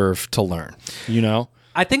deserve to learn.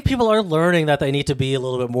 I think people are learning that they need to be a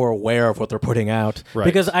little bit more aware of what they're putting out. Right.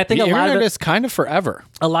 Because I think the a lot internet of it is kind of forever.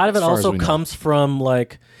 A lot of it as far as also we know. comes from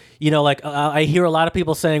like, I hear a lot of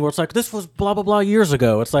people saying where it's like, this was blah blah blah years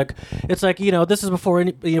ago. It's like this is before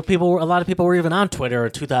any a lot of people were even on Twitter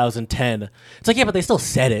in 2010. It's like, yeah, but they still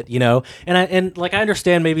said it, and I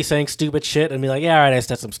understand maybe saying stupid shit and be like, yeah, all right, I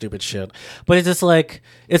said some stupid shit, but it's just like.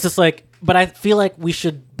 But I feel like we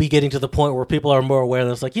should be getting to the point where people are more aware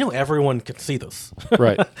that it's like, everyone can see this.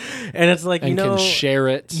 Right. And it's like, And can share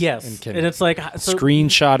it. Yes. And can And it's like, so,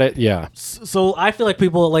 screenshot it. Yeah. so I feel like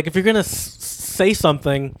people, like, if you're going to say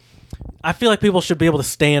something, I feel like people should be able to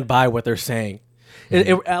stand by what they're saying.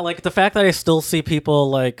 Like the fact that I still see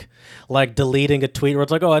people like deleting a tweet where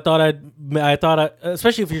it's like, oh, I thought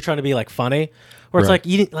especially if you're trying to be like funny, where it's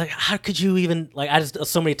Right. like, how could you even like? I just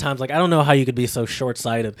so many times like I don't know how you could be so short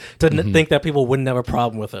sighted to think that people wouldn't have a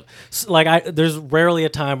problem with it. There's rarely a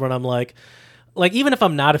time when I'm like even if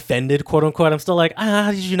I'm not offended, quote unquote, I'm still like,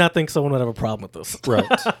 how did you not think someone would have a problem with this? Right.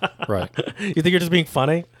 Right. You think you're just being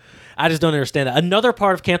funny? I just don't understand it. Another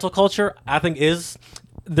part of cancel culture, I think, is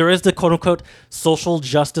there is the quote unquote social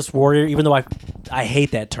justice warrior, even though I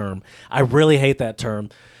hate that term. I really hate that term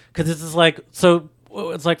because it's just like, so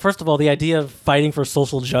it's like, first of all, the idea of fighting for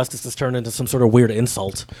social justice has turned into some sort of weird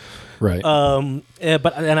insult. Right.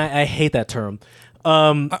 But I hate that term.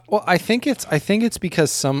 Well, I think it's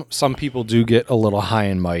because some people do get a little high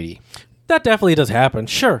and mighty. That definitely does happen.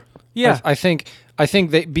 Sure. Yeah. I think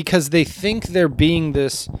because they think they're being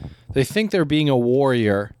a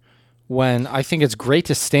warrior when I think it's great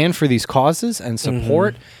to stand for these causes and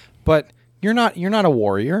support, but you're not a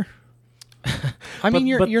warrior. I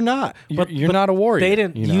mean, but- you're not. You're, but- you're but not a warrior. They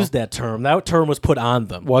didn't you know? use that term. That term was put on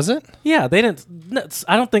them. Was it? Yeah, they didn't. No,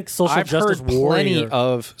 I don't think social I've justice heard plenty warrior.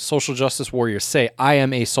 of social justice warriors say, "I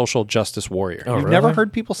am a social justice warrior." Oh, You've really? never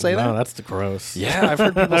heard people say No, that? that's gross. Yeah, I've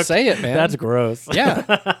heard people say it, man. That's gross. yeah,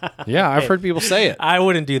 I've heard people say it. I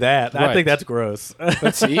wouldn't do that. I Right. think that's gross.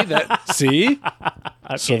 But see.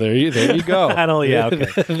 So there you go. I don't. Yeah.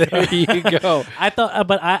 Okay. There you go. I thought,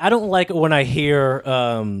 but I don't like it when I hear.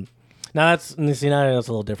 Now that's a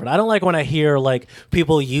little different. I don't like when I hear like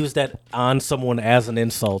people use that on someone as an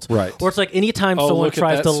insult. Right. Or it's like anytime Oh, someone look at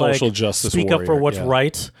tries that to like social justice speak up for warrior. what's Yeah.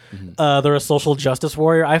 right, they're a social justice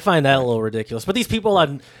warrior. I find that a little ridiculous. But these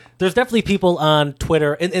people there's definitely people on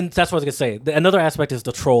Twitter, and that's what I was gonna say. Another aspect is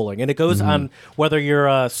the trolling, and it goes on whether you're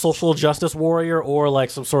a social justice warrior or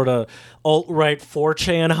like some sort of alt-right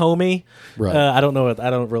 4chan homie. Right. I don't know.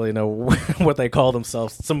 I don't really know what they call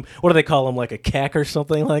themselves. What do they call them? Like a cack or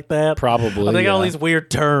something like that? Probably, They got all yeah. these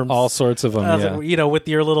weird terms. All sorts of them. I was Yeah. like, you know, with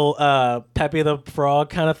your little Pepe the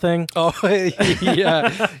Frog kind of thing. Oh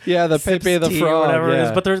yeah, the Pepe the Tea Frog, or whatever it yeah.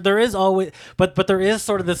 is. But there is always, but there is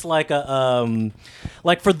sort of this like a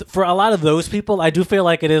like for a lot of those people, I do feel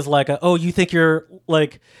like it is like you think you're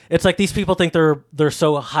like, it's like these people think they're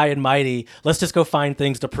so high and mighty. Let's just go find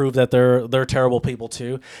things to prove that they're terrible people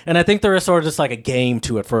too. And I think there is sort of just like a game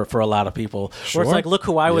to it for a lot of people. Where Sure. it's like, look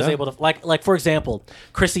who I was Yeah. able to like for example,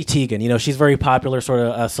 Chrissy Teigen. You know, she's very popular, sort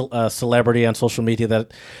of a celebrity on social media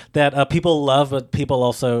that people love, but people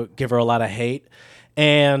also give her a lot of hate.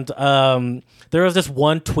 And there was this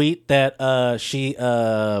one tweet that she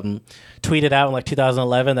tweeted out in like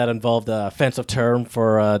 2011 that involved an offensive term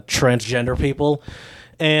for transgender people,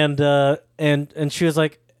 and she was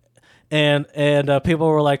like, and people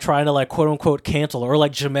were like trying to like quote unquote cancel her, or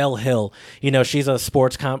like Jamel Hill. You know, she's a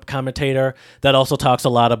sports commentator that also talks a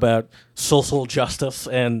lot about social justice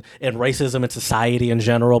and racism in society in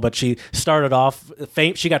general. But she started off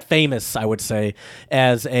she got famous, I would say,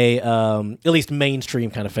 as a at least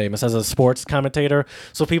mainstream kind of famous as a sports commentator.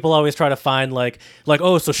 So people always try to find like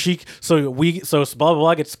oh, so blah blah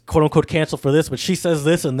blah gets quote unquote canceled for this, but she says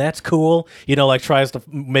this and that's cool. You know, like tries to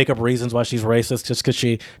make up reasons why she's racist just because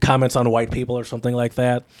she comments on white people or something like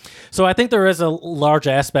that. So I think there is a large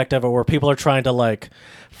aspect of it where people are trying to like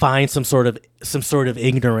find some sort of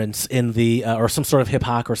ignorance in the or some sort of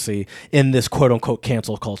hypocrisy in this quote unquote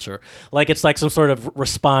cancel culture. Like it's like some sort of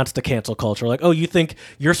response to cancel culture. Like, oh, you think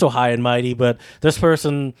you're so high and mighty, but this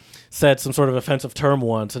person said some sort of offensive term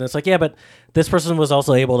once, and it's like, yeah, but this person was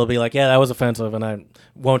also able to be like, yeah, that was offensive, and I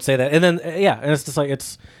won't say that. And then and it's just like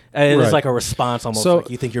it's Right. like a response almost, So- like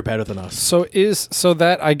you think you're better than us. So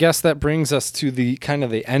that I guess that brings us to the kind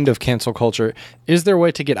of the end of cancel culture. Is there a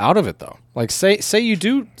way to get out of it though? Like say you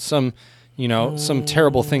do some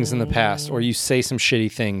terrible things in the past, or you say some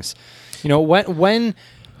shitty things. You know, when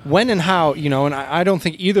and how, you know, and I don't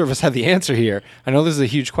think either of us have the answer here. I know this is a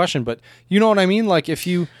huge question, but you know what I mean? Like if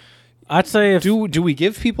you I'd say if do we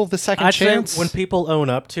give people the second I'd chance? say when people own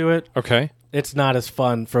up to it, okay. it's not as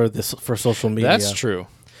fun for social media. That's true.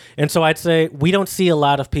 And so I'd say we don't see a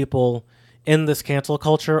lot of people in this cancel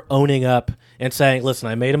culture owning up and saying, "Listen,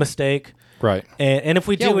 I made a mistake." Right. And if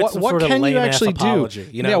we do, it's some what sort of can you lame actually ass apology.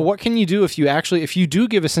 do? You know? Yeah, what can you do if you do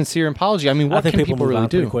give a sincere apology? I mean, what I think can people people move really on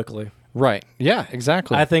pretty do? quickly. Right. Yeah,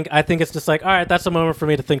 exactly. I think it's just like, all right, that's a moment for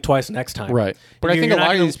me to think twice next time. Right. But I You're think a not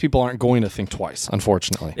lot of gonna- these people aren't going to think twice,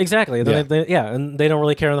 unfortunately. Exactly. And they don't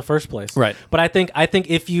really care in the first place. Right. But I think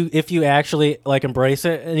if you actually like embrace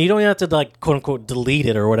it, and you don't even have to like quote unquote delete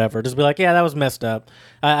it or whatever, just be like, yeah, that was messed up.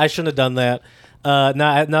 I shouldn't have done that.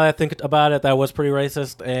 Now I think about it, that was pretty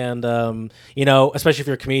racist, and you know, especially if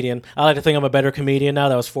you're a comedian, I like to think I'm a better comedian now.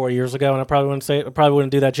 That was 4 years ago, and I probably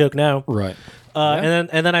wouldn't do that joke now. Right. And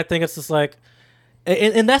then I think it's just like,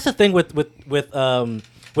 and that's the thing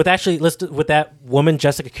with actually listed with that woman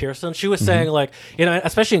Jessica Kirsten. She was saying like, you know,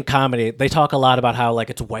 especially in comedy, they talk a lot about how like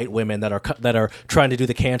it's white women that are trying to do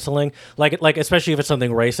the canceling. Like especially if it's something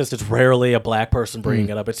racist, it's rarely a black person bringing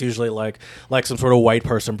it up. It's usually like some sort of white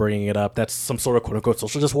person bringing it up. That's some sort of quote unquote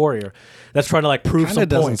social justice warrior that's trying to like prove Kind some of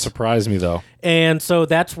doesn't points. surprise me though. And so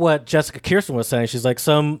that's what Jessica Kirsten was saying. She's like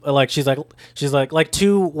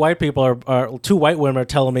two white people are two white women are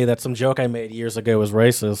telling me that some joke I made years ago was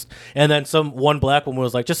racist, and then one black woman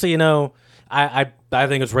was like, just so you know, I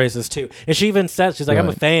think it's racist too. And she even said, she's like, I'm a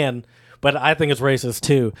Right. fan, but I think it's racist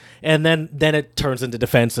too. And then it turns into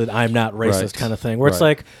defense that I'm not racist Right. kind of thing, where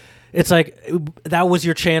Right. it's like that was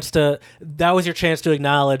your chance to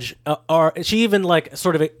acknowledge, or she even like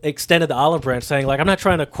sort of extended the olive branch, saying like, I'm not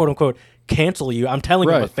trying to quote unquote cancel you. I'm telling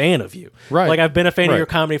you I'm a Right. fan of you. Right. Like I've been a fan of Right. your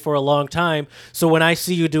comedy for a long time. So when I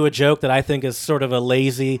see you do a joke that I think is sort of a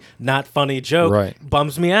lazy, not funny joke, Right.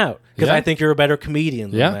 bums me out because Yeah. I think you're a better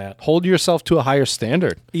comedian than Yeah. that. Hold yourself to a higher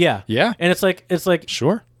standard. Yeah. Yeah. And it's like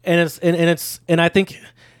Sure. and I think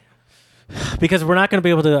because we're not going to be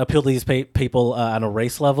able to appeal to these people on a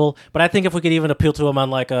race level, but I think if we could even appeal to them on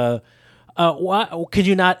like why could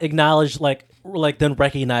you not acknowledge like then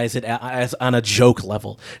recognize it as on a joke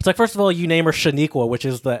level? It's like, first of all, you name her Shaniqua, which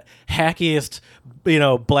is the hackiest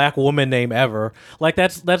black woman name ever. Like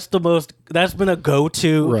that's been a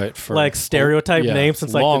go-to Right, for like stereotype yeah, name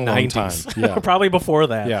since like long, the long 90s. time. Yeah. Probably before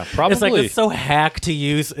that. Yeah, It's like probably. it's so hack to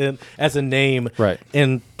use as a name Right.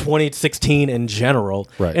 in 2016 in general.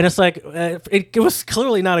 Right. And it's like it was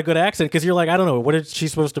clearly not a good accent because you're like, I don't know, what is she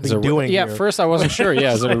supposed to be doing Yeah, here? at first I wasn't sure.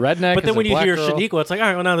 Yeah, is it a redneck? But then Is it when a you black hear girl? Shaniqua, it's like, all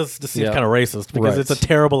right, well, now this seems Yeah. kind of racist because Right. it's a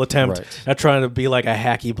terrible attempt Right. at trying to be like a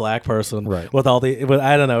hacky black person Right. with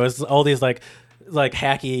I don't know, it's all these like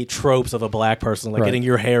hacky tropes of a black person, like Right. getting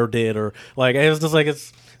your hair did or like it's just like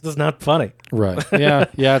it's just not funny. Right. Yeah.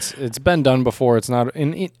 Yeah. It's been done before. It's not,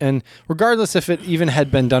 and regardless if it even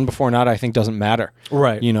had been done before or not, I think doesn't matter.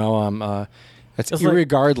 Right. It's It's like-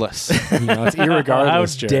 irregardless. It's irregardless. How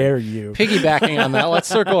Jared. dare you? Piggybacking on that, let's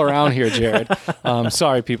circle around here, Jared.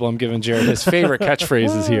 Sorry, people, I'm giving Jared his favorite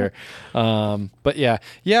catchphrases here. But yeah,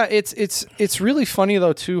 it's really funny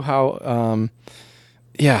though too how.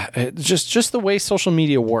 Just the way social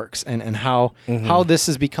media works and how this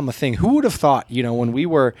has become a thing. Who would have thought, when we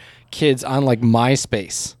were kids on like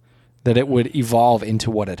MySpace, that it would evolve into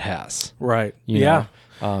what it has. Right. You Yeah.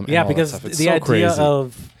 know? And Yeah, all that because stuff. It's the so idea crazy.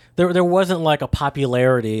 of there wasn't like a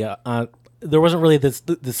popularity there wasn't really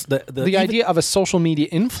the idea of a social media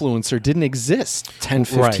influencer didn't exist 10,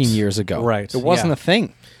 15 Right. years ago. Right. It wasn't Yeah. a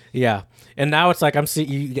thing. Yeah. And now it's like I'm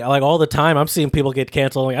seeing like all the time I'm seeing people get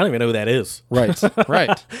canceled. Like, I don't even know who that is. Right.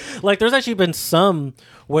 Right. Like there's actually been some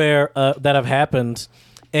where that have happened,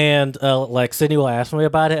 and like Sydney will ask me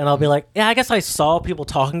about it, and I'll be like, yeah, I guess I saw people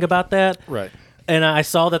talking about that. Right. And I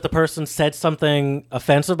saw that the person said something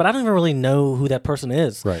offensive, but I don't even really know who that person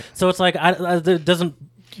is. Right. So it's like it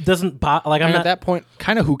doesn't like I'm And not at that point,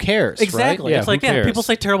 kind of who cares? exactly. Right? It's like who cares? people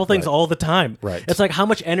say terrible things Right. all the time. Right. It's like how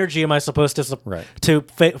much energy am I supposed to Right.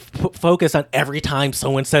 focus on every time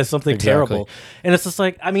someone says something Exactly. terrible? And it's just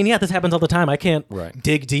like, I mean, yeah, this happens all the time. I can't Right.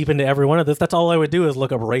 dig deep into every one of this. That's all I would do is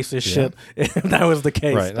look up racist shit if that was the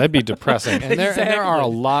case. Right. That'd be depressing. And there are a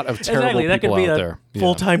Exactly. lot of terrible Exactly. That people could be out a there. Yeah.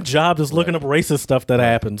 full-time job just looking up racist stuff that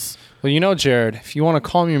happens. Well, Jared, if you want to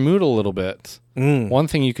calm your mood a little bit, one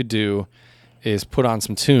thing you could do is put on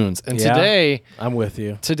some tunes. And Yeah. today I'm with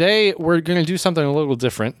you. we're going to do something a little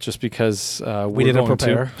different just because we didn't going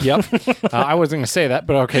prepare. Yep. I wasn't going to say that,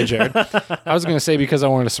 but okay, Jared. I was going to say because I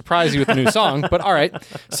wanted to surprise you with a new song, but all right.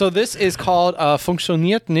 So this is called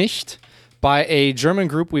Funktioniert nicht by a German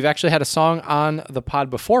group. We've actually had a song on the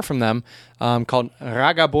pod before from them called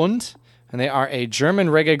Ragabund, and they are a German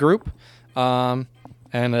reggae group. So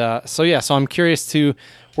I'm curious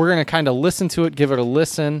we're going to kind of listen to it, give it a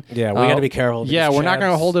listen. Yeah, we gotta be careful Yeah, because we're not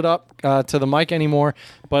going to Chad's- hold it up to the mic anymore.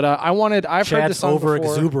 But I've heard this Chad's song over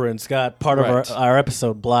before. exuberance got part Right. of our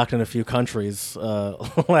episode blocked in a few countries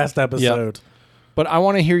last episode. But I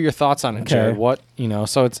want to hear your thoughts on it, Okay. Jared. What,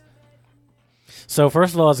 so it's... So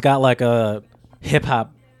first of all, it's got like a hip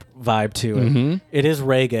hop vibe to it. It is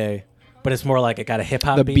reggae, but it's more like it got a hip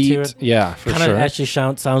hop The beat to beat, it. yeah, for Kind of sure. actually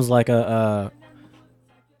sounds like a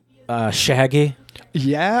Shaggy.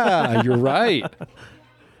 Yeah, you're right.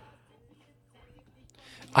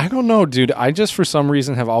 I don't know, dude. I just, for some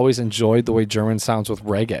reason, have always enjoyed the way German sounds with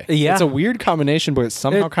reggae. Yeah. It's a weird combination, but it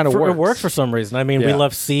somehow kind of works. It works for some reason. I mean, we Yeah.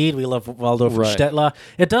 love Seed, we love Waldorf Right. Stettler.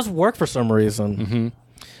 It does work for some reason. Mm-hmm.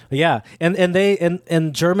 Yeah,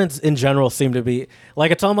 and Germans in general seem to be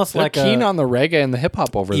like it's almost They're like keen on the reggae and the hip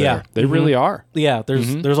hop over Yeah. there. They really are. Yeah,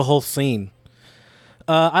 there's a whole scene.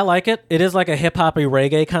 I like it. It is like a hip hoppy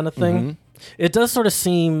reggae kind of thing. It does sort of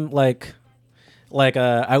seem like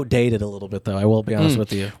outdated a little bit, though. I will be honest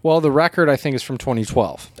with you. Well, the record, I think, is from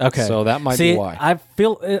 2012. Okay, So that might See, be why.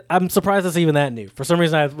 I'm surprised it's even that new. For some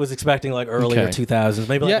reason, I was expecting like earlier Okay. 2000s,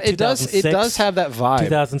 maybe like It does 2006, have that vibe.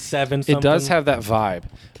 2007. It does something. have that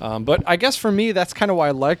vibe. But I guess for me, that's kind of why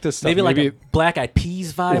I like this stuff. maybe like a Black Eyed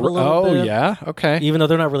Peas vibe a little Oh, bit. yeah? Okay. Even though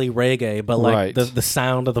they're not really reggae, but like Right. the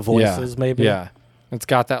sound of the voices, maybe. Yeah. It's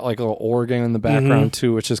got that like little organ in the background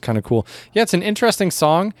too, which is kind of cool. Yeah, it's an interesting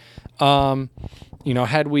song.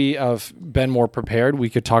 Had we have been more prepared, we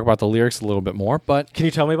could talk about the lyrics a little bit more. But Can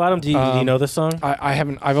you tell me about them? Do you know this song? I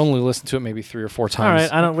haven't. I've only listened to it maybe 3 or 4 times.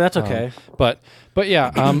 All right, I don't. That's okay. But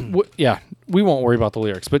yeah, we won't worry about the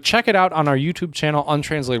lyrics, but check it out on our YouTube channel,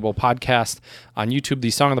 Untranslatable Podcast. On YouTube,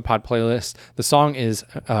 the Song of the Pod playlist. The song is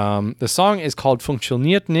called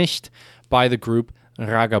Funktioniert nicht by the group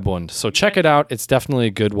Ragabund. So check it out. It's definitely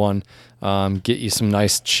a good one. Get you some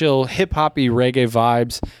nice chill hip-hoppy reggae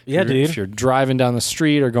vibes. Yeah, dude. If you're driving down the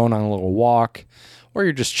street or going on a little walk, or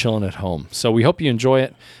you're just chilling at home. So we hope you enjoy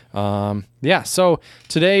it. So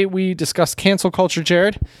today we discussed cancel culture,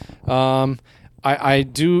 Jared. I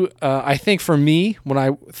think for me, when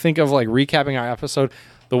I think of like recapping our episode,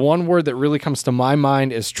 the one word that really comes to my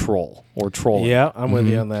mind is troll or trolling. Yeah, I'm with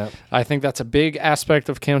you on that. I think that's a big aspect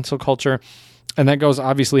of cancel culture. And that goes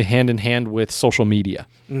obviously hand in hand with social media,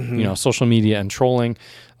 social media and trolling.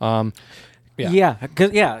 Because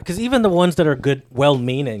even the ones that are good,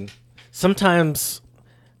 well-meaning, sometimes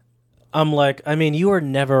I'm like, I mean, you were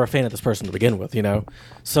never a fan of this person to begin with,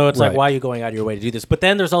 So it's like, why are you going out of your way to do this? But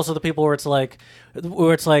then there's also the people where it's like,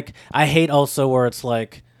 I hate also where it's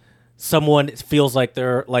like, someone feels like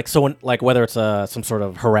they're like someone like whether it's some sort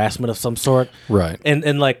of harassment of some sort, right?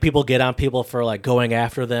 And like people get on people for like going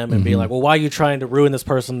after them and being like, well, why are you trying to ruin this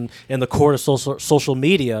person in the court of social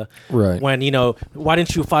media, right? When why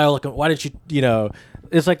didn't you file why didn't you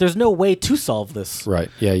it's like there's no way to solve this,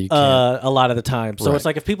 right? Yeah, you can't. A lot of the time. So it's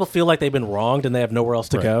like if people feel like they've been wronged and they have nowhere else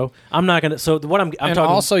to go, I'm not gonna. So what I'm and talking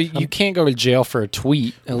also you can't go to jail for a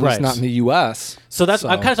tweet, at least not in the U.S. So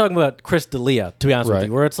I'm kind of talking about Chris D'Elia, to be honest with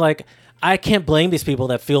you, where it's like I can't blame these people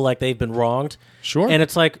that feel like they've been wronged. Sure. And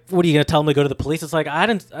it's like, what are you gonna tell them to go to the police? It's like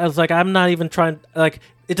I'm not even trying. Like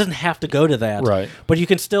it doesn't have to go to that, right? But you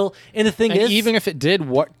can still. And the thing is, even if it did,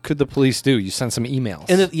 what could the police do? You send some emails.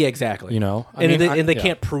 Yeah, exactly. They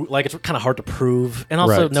can't prove. Like it's kind of hard to prove. And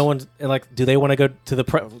also, no one's like, do they want to go to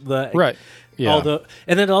the right? Yeah.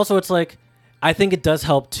 And then also, it's like, I think it does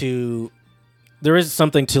help to. There is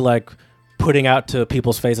something to like putting out to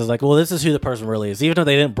people's faces, like, well, this is who the person really is, even if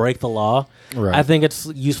they didn't break the law. Right. I think it's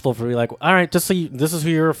useful for me, like, all right, just so this is who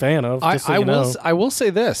you're a fan of. I will say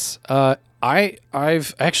this.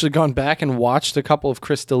 I've actually gone back and watched a couple of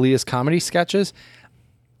Chris D'Elia's comedy sketches.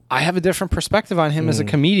 I have a different perspective on him as a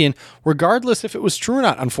comedian, regardless if it was true or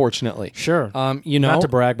not, unfortunately. Sure. Not to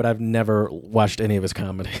brag, but I've never watched any of his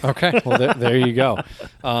comedy. Okay. Well, there you go.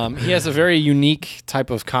 He has a very unique type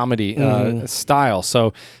of comedy style.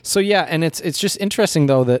 So yeah, and it's just interesting,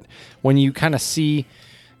 though, that when you kind of see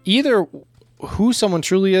either who someone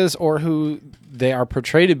truly is or who they are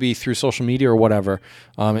portrayed to be through social media or whatever,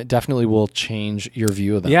 it definitely will change your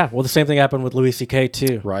view of them. Yeah, well, the same thing happened with Louis C.K.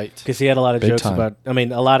 too. Right. Because he had a lot of jokes about, a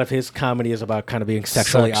lot of his comedy is about kind of being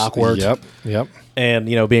sexually awkward. Yep. And,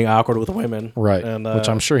 being awkward with women. Right. And, which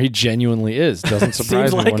I'm sure he genuinely is. Doesn't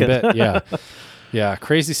surprise me one bit. Yeah. Yeah,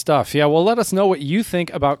 crazy stuff. Yeah, well, let us know what you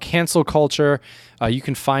think about cancel culture. You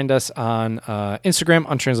can find us on Instagram,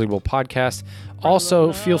 Untranslatable Podcast.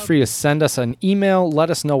 Also, feel free to send us an email. Let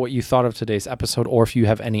us know what you thought of today's episode, or if you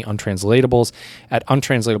have any untranslatables at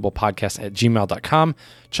untranslatablepodcast@gmail.com.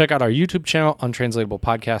 Check out our YouTube channel, Untranslatable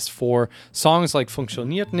Podcast, for songs like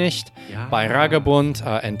Funktioniert nicht by Ragabund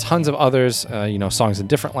and tons of others, songs in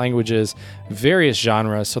different languages, various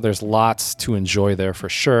genres. So there's lots to enjoy there for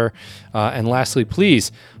sure. And lastly,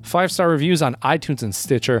 please, 5-star reviews on iTunes and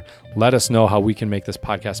Stitcher. Let us know how we can make this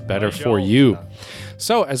podcast better for you.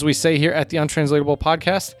 So, as we say here at the Untranslatable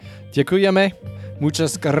Podcast, dziękujemy,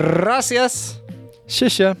 muchas gracias,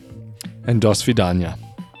 shisha, and do svidania.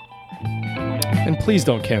 And please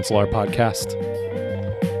don't cancel our podcast.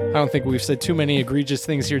 I don't think we've said too many egregious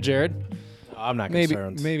things here, Jared. I'm not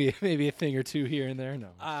concerned. Maybe a thing or two here and there. No,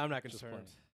 I'm not concerned.